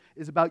 6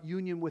 is about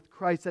union with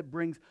Christ that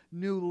brings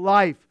new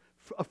life,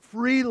 a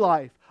free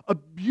life, a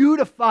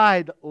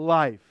beautified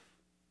life.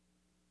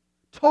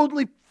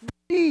 Totally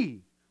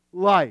free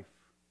life.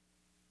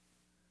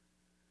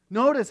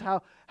 Notice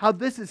how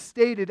this is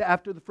stated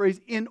after the phrase,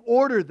 in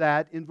order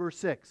that, in verse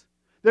 6.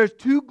 There's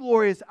two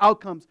glorious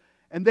outcomes,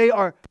 and they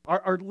are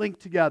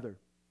linked together.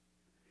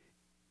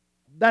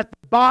 That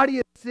the body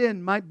of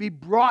sin might be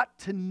brought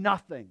to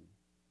nothing,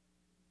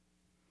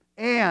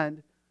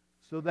 and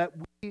so that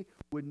we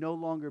would no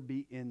longer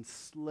be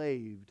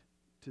enslaved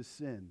to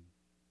sin.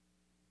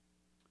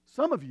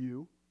 Some of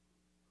you,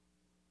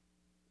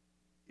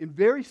 in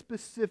very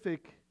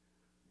specific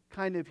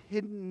kind of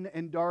hidden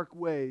and dark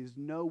ways,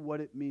 know what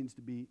it means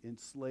to be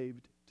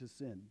enslaved to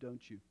sin,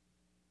 don't you?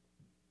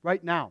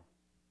 Right now.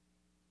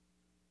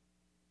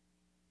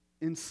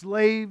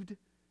 Enslaved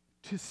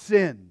to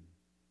sin.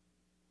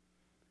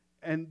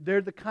 And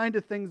they're the kind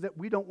of things that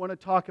we don't want to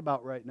talk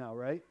about right now,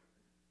 right?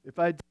 If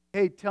I,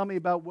 hey, tell me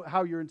about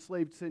how you're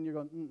enslaved to sin, you're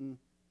going,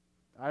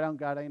 I don't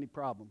got any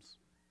problems.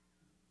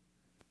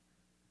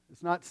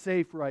 It's not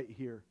safe right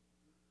here.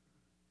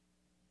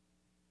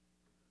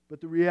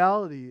 But the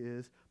reality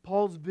is,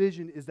 Paul's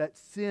vision is that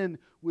sin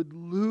would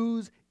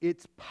lose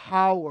its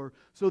power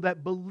so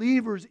that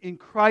believers in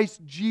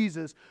Christ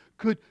Jesus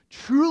could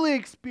truly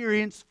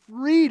experience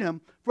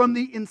freedom from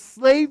the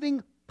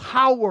enslaving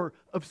power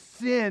of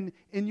sin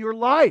in your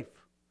life.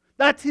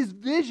 That's his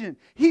vision.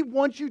 He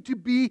wants you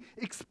to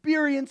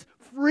experience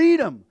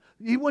freedom.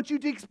 He wants you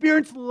to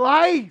experience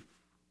life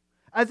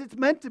as it's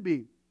meant to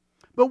be.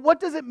 But what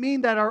does it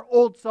mean that our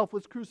old self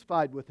was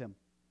crucified with Him?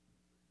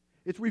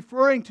 It's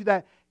referring to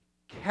that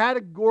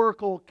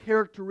categorical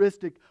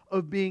characteristic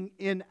of being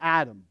in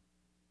Adam.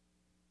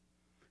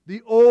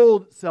 The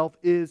old self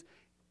is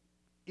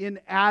in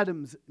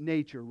Adam's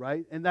nature,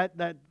 right? And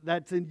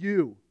that's in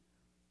you.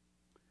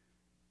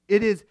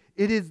 It is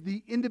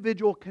the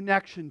individual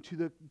connection to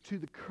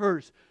the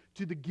curse,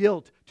 to the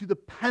guilt, to the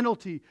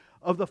penalty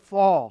of the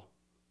fall.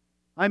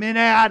 I'm in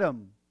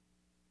Adam.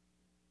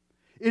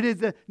 It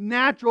is a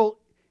natural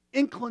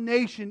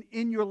inclination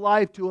in your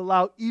life to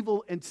allow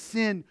evil and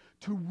sin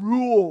to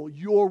rule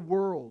your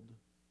world.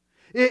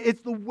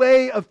 It's the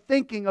way of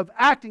thinking, of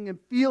acting and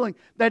feeling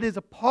that is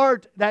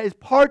part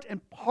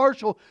and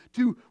partial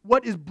to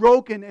what is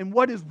broken and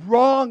what is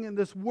wrong in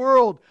this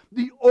world.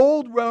 The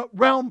old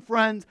realm,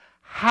 friends,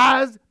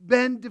 has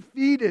been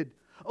defeated.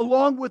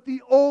 Along with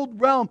the old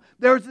realm,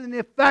 there's an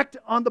effect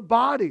on the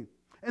body.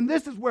 And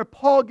this is where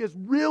Paul gets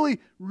really,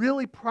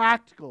 really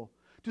practical.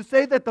 To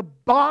say that the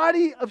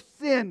body of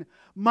sin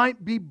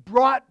might be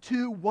brought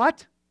to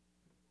what?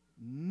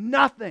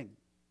 Nothing.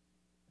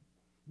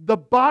 The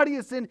body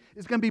of sin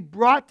is going to be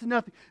brought to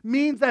nothing.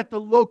 Means that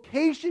the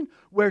location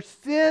where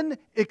sin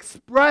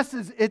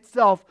expresses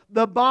itself,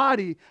 the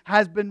body,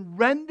 has been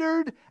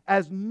rendered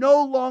as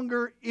no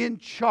longer in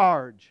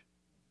charge.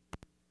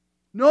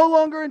 No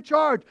longer in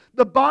charge.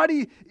 The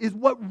body is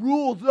what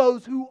rules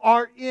those who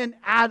are in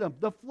Adam.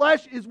 The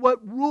flesh is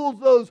what rules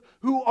those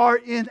who are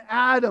in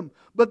Adam.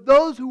 But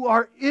those who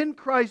are in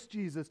Christ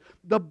Jesus,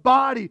 the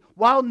body,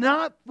 while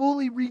not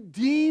fully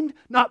redeemed,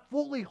 not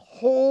fully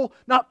whole,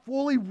 not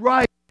fully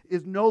right,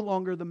 is no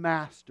longer the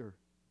master.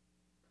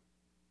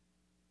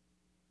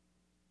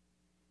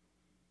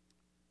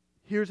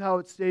 Here's how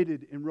it's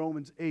stated in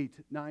Romans 8,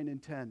 9,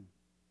 and 10.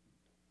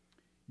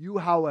 You,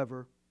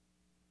 however,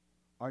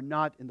 are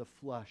not in the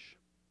flesh,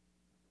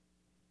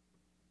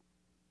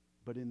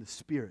 but in the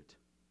Spirit,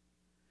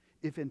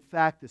 if in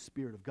fact the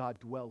Spirit of God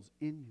dwells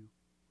in you.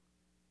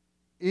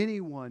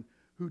 Anyone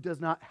who does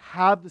not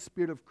have the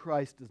Spirit of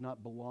Christ does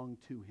not belong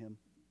to Him.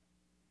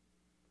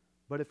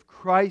 But if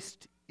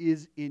Christ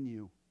is in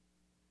you,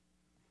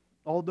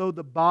 although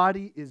the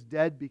body is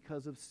dead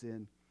because of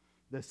sin,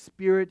 the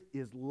Spirit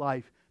is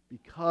life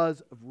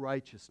because of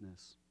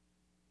righteousness.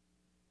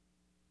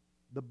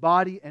 The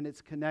body and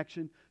its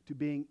connection to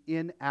being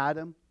in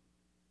Adam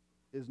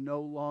is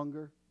no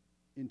longer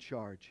in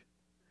charge.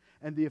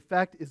 And the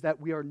effect is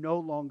that we are no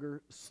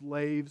longer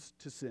slaves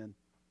to sin.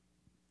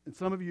 And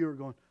some of you are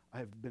going, I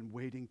have been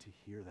waiting to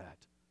hear that.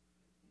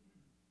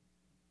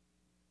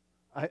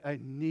 I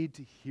need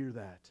to hear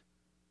that.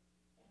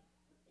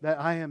 That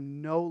I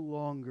am no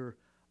longer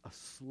a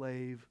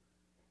slave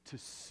to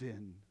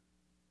sin.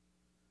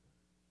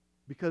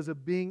 Because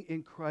of being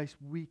in Christ,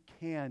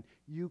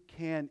 you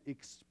can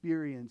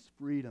experience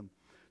freedom.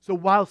 So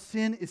while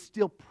sin is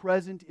still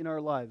present in our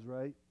lives,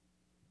 right?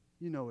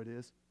 You know it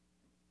is.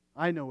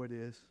 I know it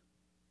is.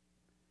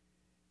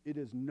 It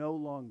is no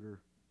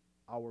longer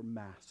our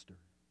master.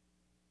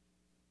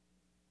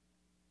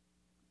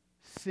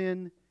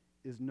 Sin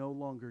is no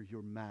longer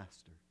your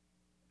master.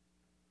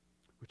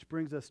 Which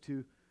brings us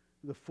to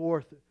the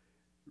fourth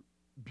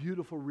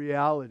beautiful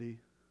reality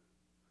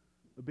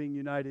of being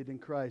united in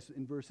Christ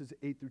in verses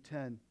 8 through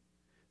 10.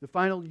 The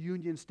final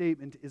union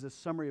statement is a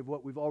summary of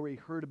what we've already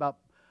heard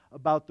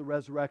about the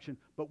resurrection,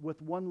 but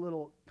with one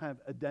little kind of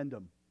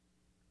addendum.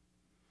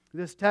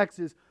 This text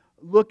is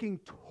looking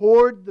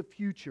toward the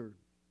future.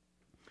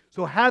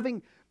 So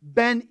having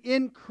been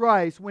in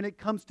Christ when it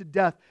comes to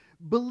death,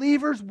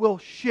 believers will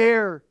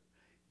share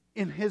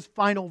in His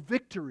final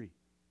victory.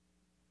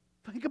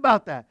 Think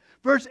about that.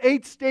 Verse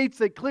 8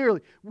 states it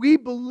clearly. We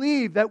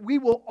believe that we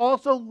will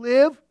also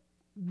live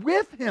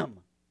with Him.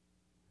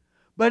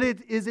 But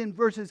it is in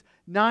verses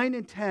 9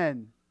 and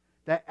 10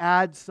 that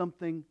adds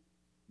something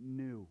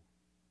new.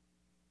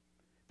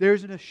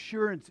 There's an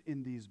assurance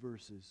in these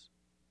verses.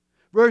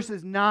 Verse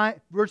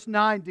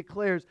 9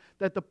 declares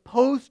that the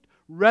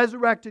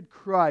post-resurrected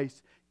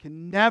Christ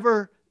can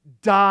never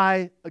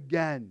die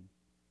again.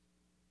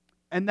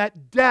 And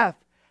that death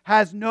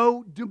has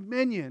no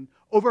dominion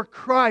over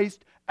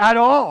Christ at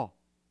all.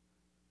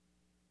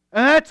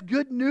 And that's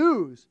good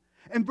news.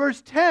 And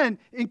verse 10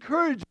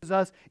 encourages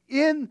us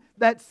in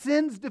that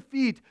sin's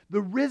defeat,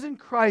 the risen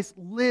Christ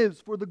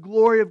lives for the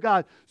glory of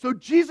God. So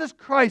Jesus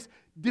Christ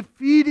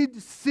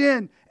defeated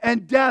sin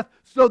and death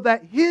so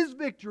that His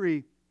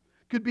victory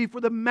could be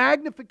for the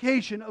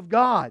magnification of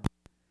God.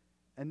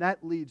 And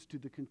that leads to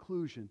the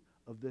conclusion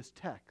of this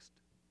text.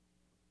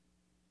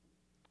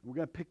 We're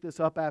going to pick this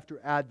up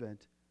after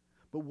Advent.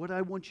 But what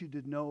I want you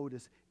to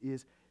notice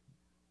is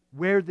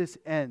where this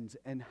ends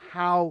and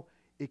how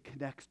it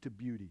connects to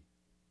beauty.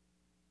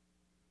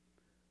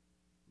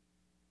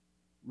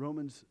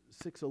 Romans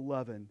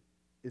 6:11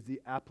 is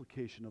the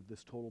application of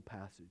this total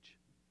passage.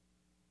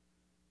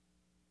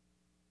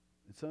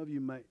 And some of you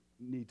might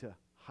need to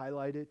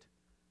highlight it,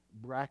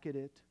 bracket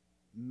it,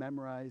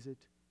 memorize it,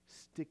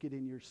 stick it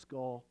in your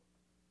skull,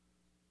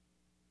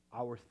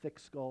 our thick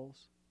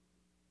skulls.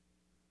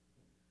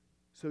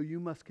 So you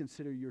must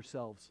consider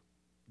yourselves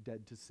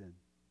dead to sin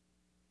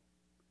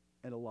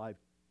and alive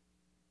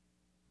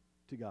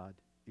to God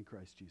in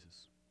Christ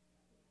Jesus.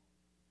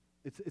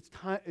 It's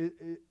time.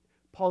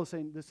 Paul is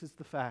saying this is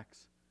the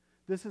facts.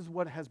 This is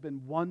what has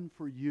been won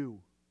for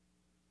you.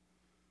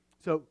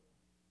 So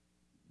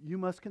you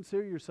must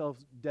consider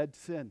yourselves dead to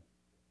sin.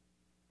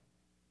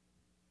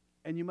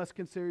 And you must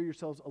consider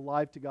yourselves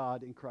alive to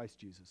God in Christ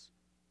Jesus.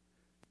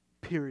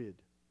 Period.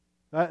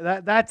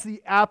 That's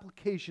the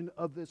application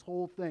of this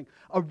whole thing.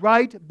 A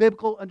right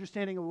biblical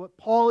understanding of what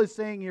Paul is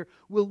saying here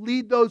will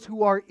lead those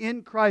who are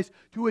in Christ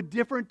to a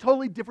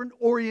totally different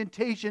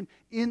orientation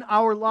in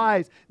our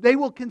lives. They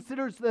will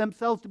consider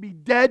themselves to be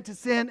dead to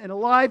sin and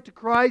alive to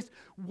Christ.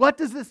 What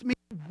does this mean?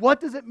 What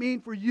does it mean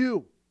for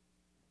you?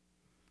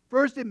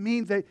 First, it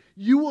means that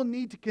you will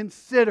need to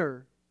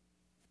consider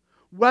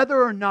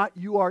whether or not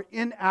you are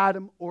in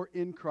Adam or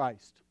in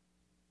Christ.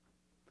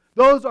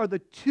 Those are the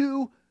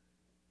two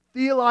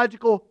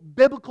theological,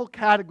 biblical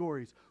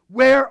categories.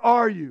 Where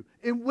are you?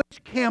 In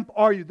which camp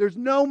are you? There's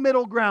no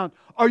middle ground.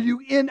 Are you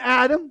in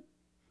Adam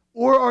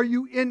or are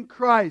you in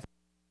Christ?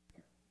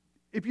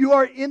 If you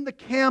are in the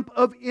camp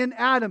of in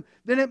Adam,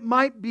 then it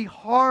might be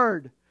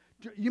hard.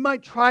 You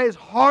might try as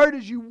hard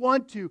as you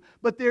want to,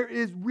 but there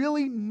is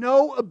really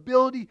no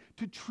ability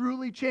to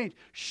truly change.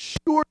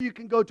 Sure, you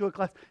can go to a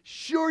class.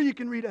 Sure, you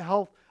can read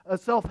a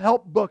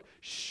self-help book.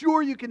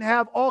 Sure, you can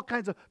have all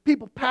kinds of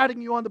people patting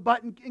you on the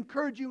butt and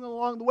encouraging you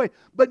along the way.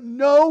 But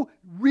no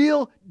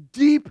real,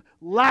 deep,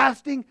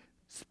 lasting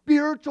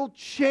spiritual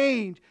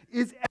change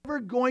is ever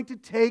going to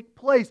take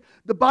place.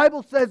 The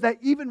Bible says that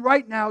even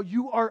right now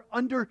you are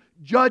under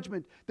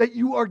judgment, that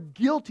you are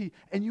guilty,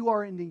 and you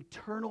are in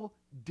eternal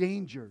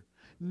danger.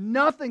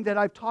 Nothing that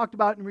I've talked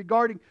about in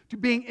regarding to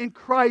being in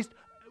Christ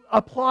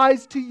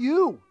applies to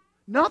you.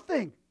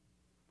 Nothing.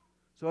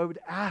 So I would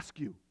ask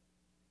you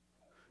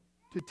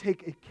to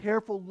take a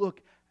careful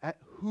look at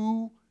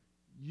who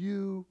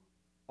you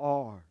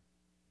are.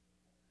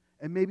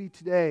 And maybe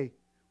today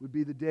would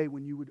be the day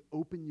when you would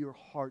open your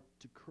heart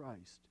to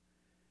Christ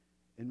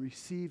and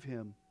receive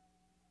Him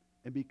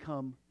and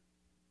become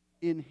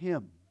in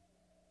Him.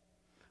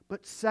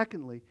 But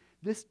secondly,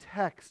 this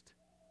text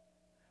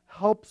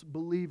helps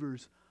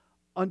believers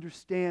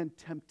understand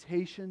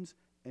temptations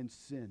and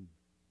sin.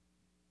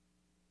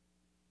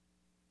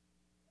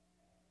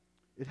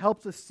 It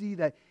helps us see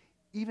that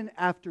even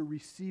after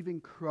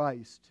receiving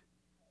Christ,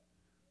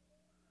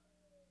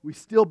 we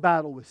still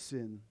battle with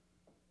sin.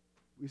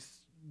 We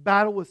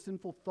battle with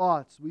sinful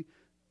thoughts. We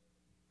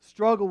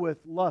struggle with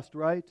lust,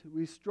 right?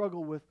 We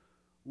struggle with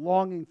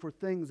longing for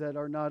things that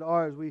are not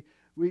ours.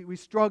 We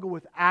struggle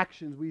with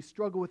actions. We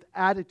struggle with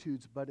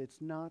attitudes, but it's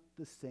not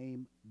the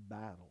same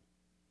battle.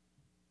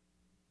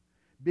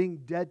 Being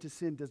dead to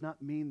sin does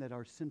not mean that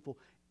our sinful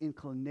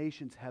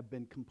inclinations have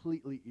been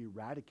completely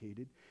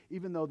eradicated,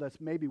 even though that's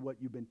maybe what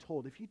you've been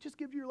told. If you just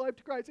give your life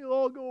to Christ, it'll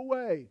all go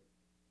away.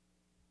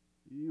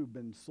 You've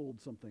been sold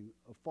something,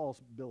 a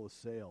false bill of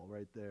sale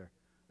right there.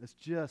 It's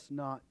just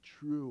not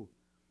true.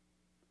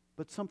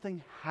 But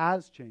something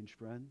has changed,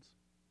 friends.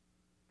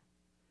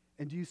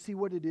 And do you see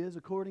what it is?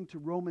 According to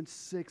Romans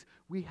 6,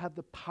 we have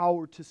the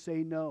power to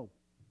say no.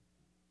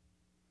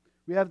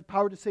 We have the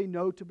power to say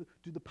no to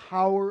the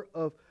power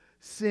of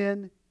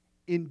sin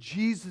in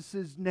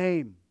Jesus'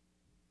 name.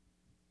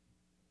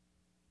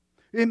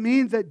 It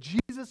means that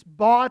Jesus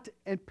bought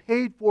and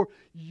paid for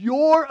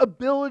your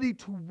ability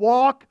to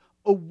walk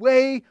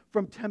away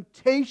from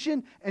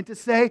temptation and to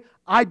say,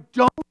 I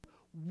don't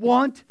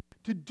want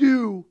to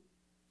do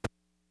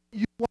what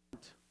you want.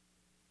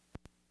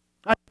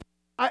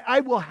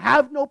 I will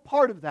have no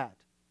part of that.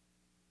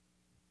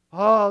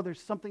 Oh, there's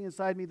something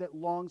inside me that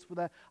longs for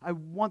that. I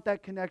want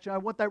that connection. I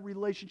want that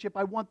relationship.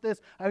 I want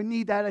this. I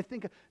need that. I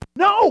think.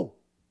 No!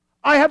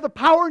 I have the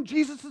power in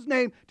Jesus'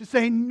 name to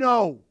say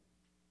no.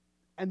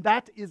 And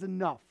that is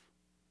enough.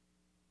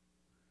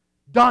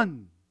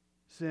 Done,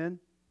 sin.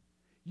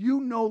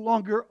 You no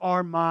longer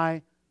are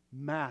my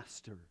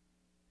master.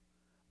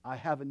 I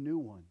have a new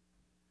one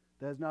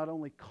that has not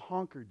only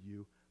conquered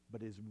you,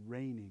 but is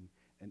reigning,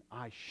 and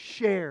I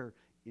share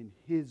in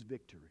His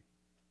victory.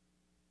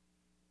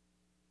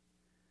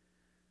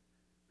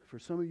 For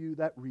some of you,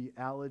 that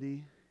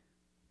reality,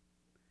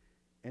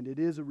 and it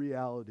is a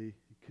reality,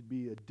 it could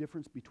be a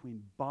difference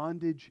between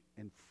bondage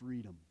and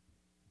freedom.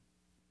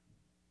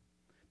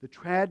 The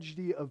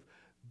tragedy of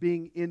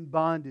being in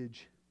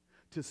bondage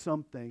to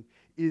something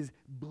is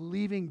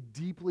believing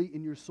deeply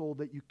in your soul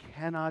that you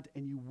cannot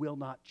and you will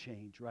not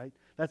change, right?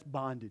 That's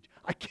bondage.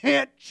 I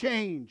can't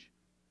change.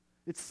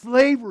 It's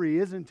slavery,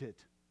 isn't it?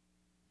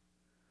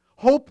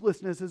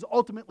 Hopelessness is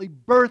ultimately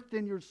birthed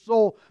in your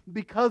soul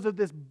because of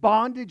this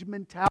bondage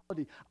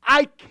mentality.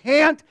 I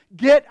can't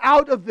get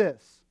out of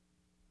this.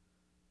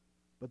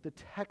 But the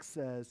text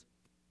says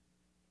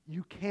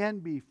you can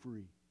be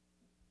free.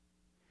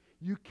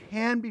 You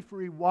can be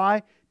free.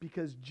 Why?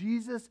 Because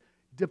Jesus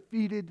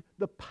defeated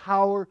the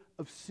power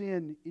of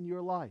sin in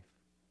your life.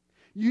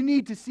 You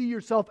need to see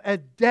yourself as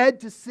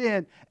dead to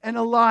sin and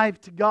alive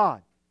to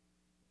God.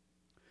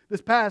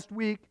 This past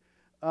week,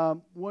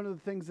 one of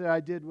the things that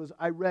I did was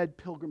I read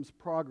Pilgrim's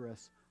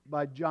Progress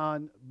by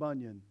John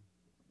Bunyan.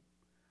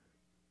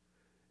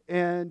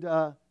 And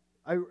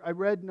I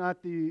read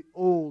not the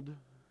old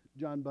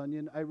John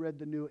Bunyan, I read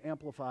the new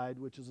Amplified,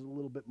 which is a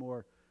little bit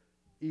more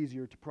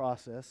easier to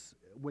process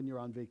when you're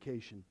on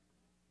vacation.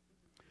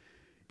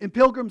 In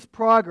Pilgrim's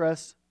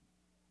Progress,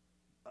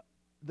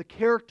 the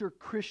character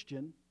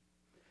Christian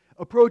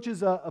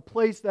approaches a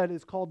place that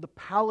is called the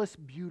Palace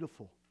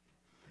Beautiful.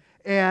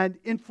 And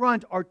in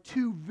front are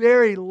two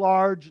very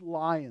large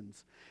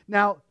lions.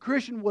 Now,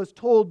 Christian was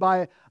told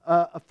by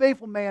a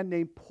faithful man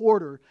named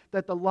Porter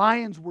that the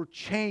lions were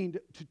chained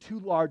to two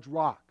large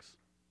rocks.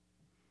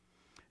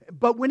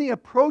 But when he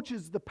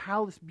approaches the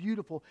Palace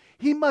Beautiful,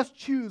 he must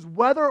choose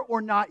whether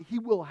or not he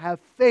will have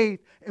faith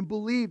and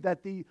believe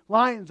that the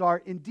lions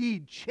are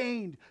indeed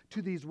chained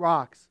to these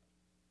rocks.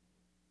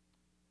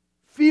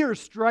 Fear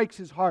strikes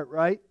his heart,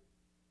 right?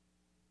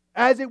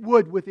 As it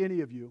would with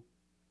any of you.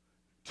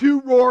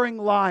 Two roaring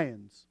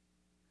lions.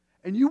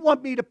 And you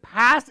want me to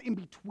pass in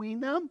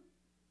between them?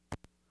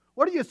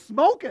 What are you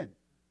smoking?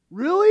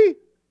 Really?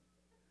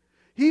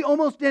 He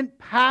almost didn't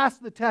pass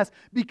the test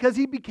because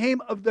he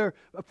became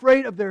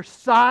afraid of their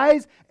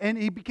size, and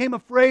he became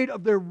afraid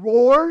of their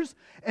roars.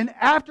 And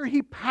after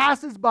he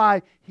passes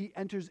by, he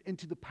enters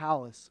into the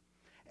palace.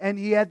 And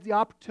he had the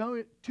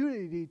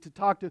opportunity to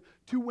talk to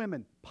two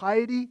women,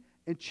 Piety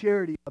and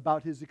Charity,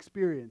 about his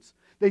experience.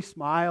 They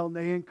smile and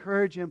they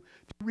encourage him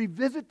to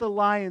revisit the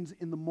lions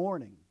in the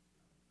morning.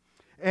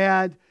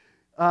 And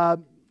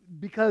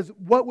because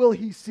what will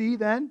he see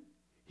then?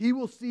 He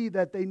will see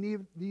that they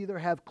neither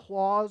have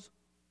claws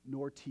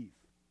nor teeth.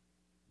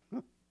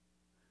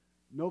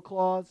 No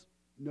claws,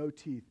 no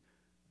teeth.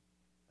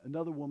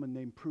 Another woman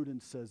named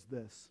Prudence says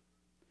this: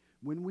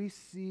 when we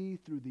see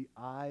through the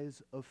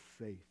eyes of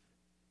faith,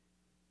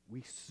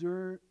 we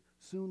soon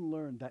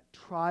learn that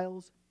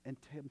trials and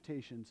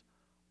temptations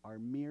are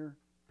mere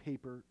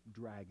paper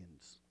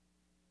dragons.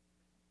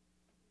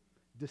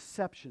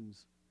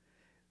 Deceptions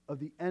of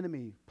the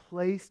enemy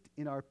placed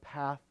in our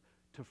path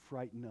to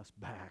frighten us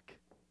back.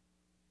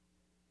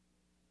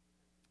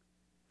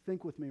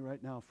 Think with me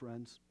right now,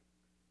 friends,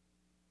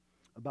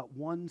 about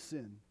one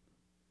sin.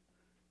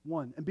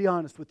 One, and be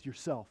honest with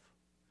yourself.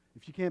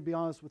 If you can't be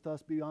honest with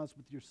us, be honest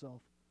with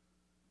yourself.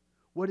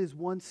 What is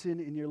one sin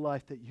in your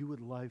life that you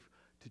would like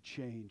to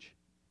change?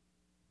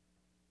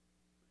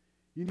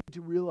 You need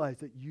to realize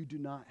that you do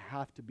not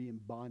have to be in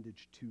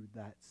bondage to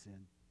that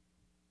sin.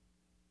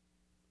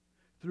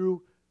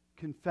 Through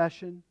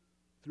confession,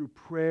 through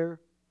prayer,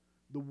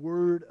 the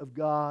Word of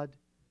God,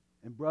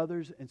 and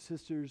brothers and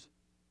sisters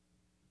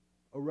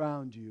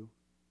around you,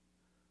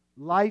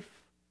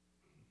 life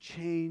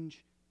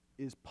change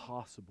is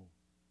possible.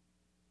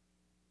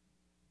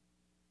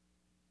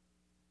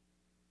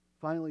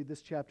 Finally,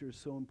 this chapter is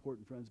so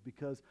important, friends,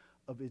 because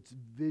of its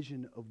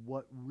vision of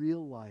what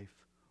real life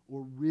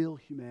or real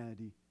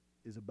humanity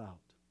is about.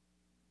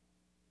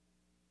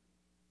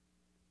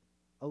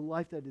 A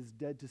life that is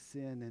dead to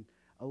sin and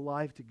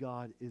alive to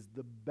God is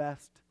the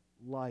best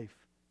life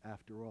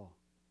after all.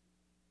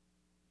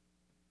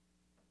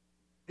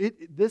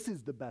 This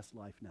is the best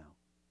life now.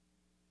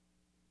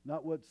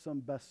 Not what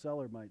some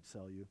bestseller might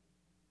sell you.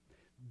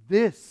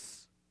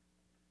 This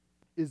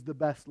is the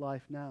best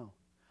life now.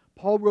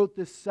 Paul wrote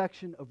this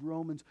section of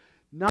Romans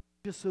not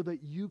just so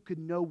that you could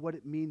know what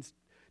it means,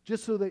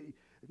 just so that,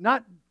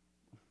 not,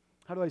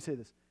 how do I say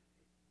this?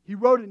 He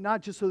wrote it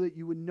not just so that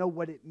you would know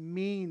what it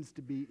means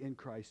to be in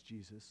Christ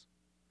Jesus.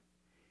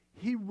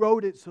 He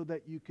wrote it so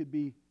that you could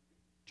be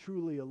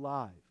truly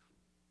alive.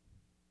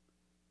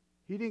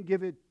 He didn't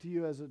give it to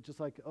you as just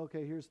like,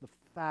 okay, here's the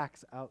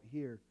facts out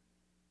here.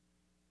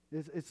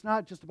 It's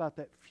not just about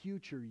that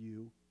future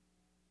you.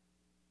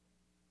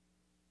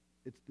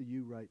 It's the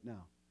you right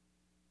now.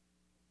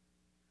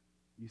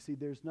 You see,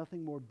 there's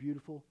nothing more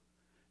beautiful.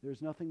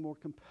 There's nothing more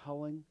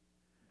compelling.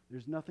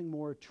 There's nothing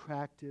more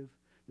attractive.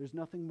 There's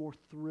nothing more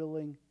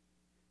thrilling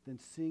than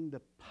seeing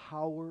the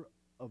power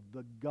of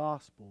the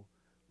gospel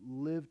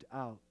lived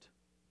out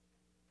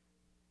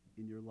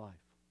in your life.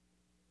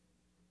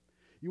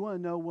 You want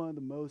to know one of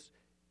the most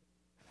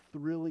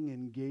thrilling,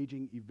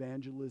 engaging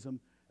evangelism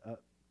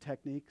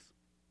techniques?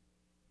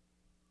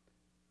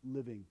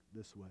 Living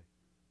this way.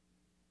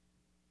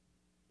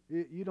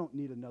 You don't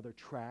need another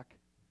track.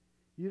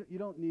 You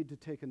don't need to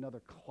take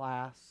another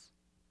class.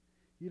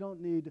 You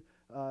don't need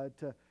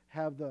to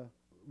have the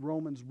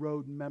Romans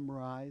road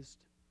memorized.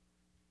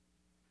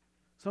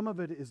 Some of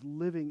it is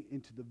living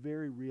into the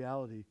very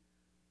reality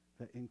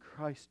that in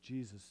Christ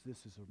Jesus,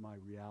 this is my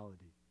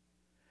reality.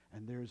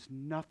 And there's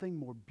nothing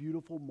more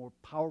beautiful, more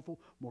powerful,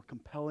 more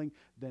compelling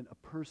than a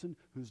person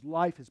whose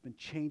life has been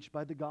changed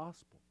by the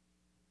gospel.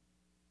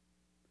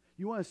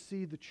 You want to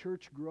see the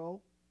church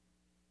grow?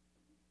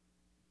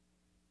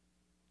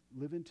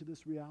 Live into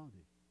this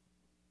reality.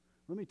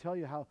 Let me tell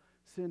you how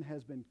sin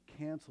has been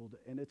canceled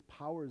and its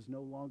power is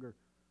no longer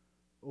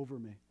over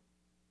me.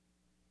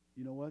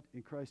 You know what?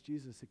 In Christ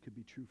Jesus, it could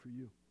be true for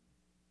you.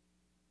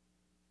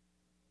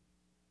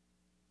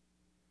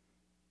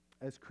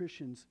 As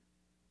Christians,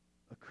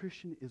 a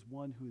Christian is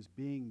one who is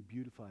being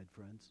beautified,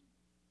 friends.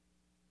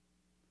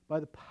 By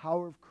the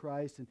power of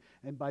Christ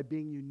and by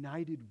being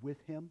united with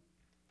Him.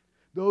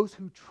 Those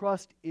who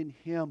trust in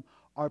Him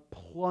are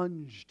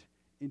plunged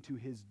into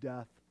His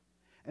death.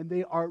 And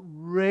they are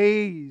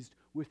raised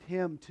with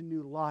Him to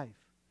new life.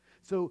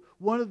 So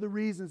one of the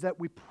reasons that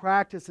we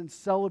practice and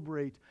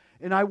celebrate,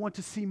 and I want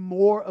to see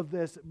more of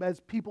this as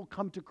people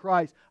come to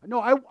Christ. No,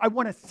 I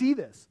want to see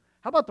this.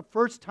 How about the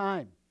first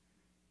time?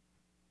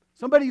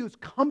 somebody who's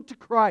come to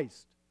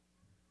Christ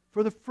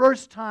for the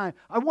first time.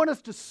 I want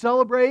us to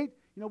celebrate.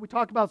 We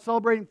talk about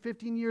celebrating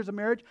 15 years of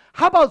marriage.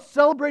 How about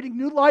celebrating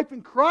new life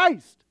in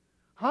Christ?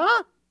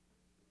 Huh?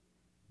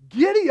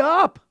 Giddy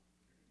up.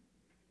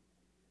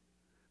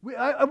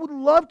 I would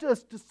love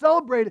us to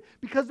celebrate it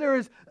because there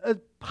is a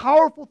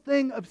powerful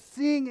thing of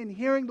seeing and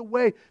hearing the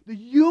way the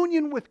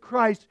union with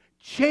Christ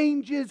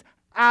changes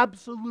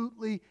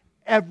absolutely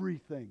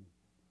everything.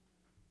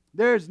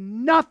 There's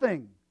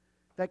nothing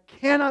that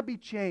cannot be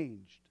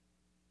changed.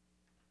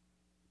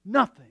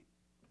 Nothing.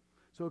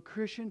 So a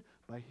Christian,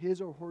 by his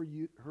or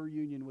her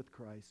union with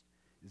Christ,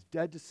 is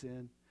dead to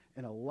sin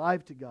and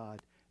alive to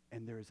God,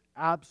 and there is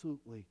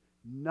absolutely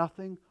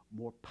nothing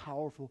more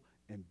powerful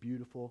and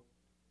beautiful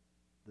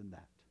than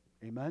that.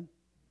 Amen?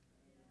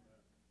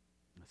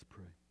 Let's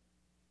pray.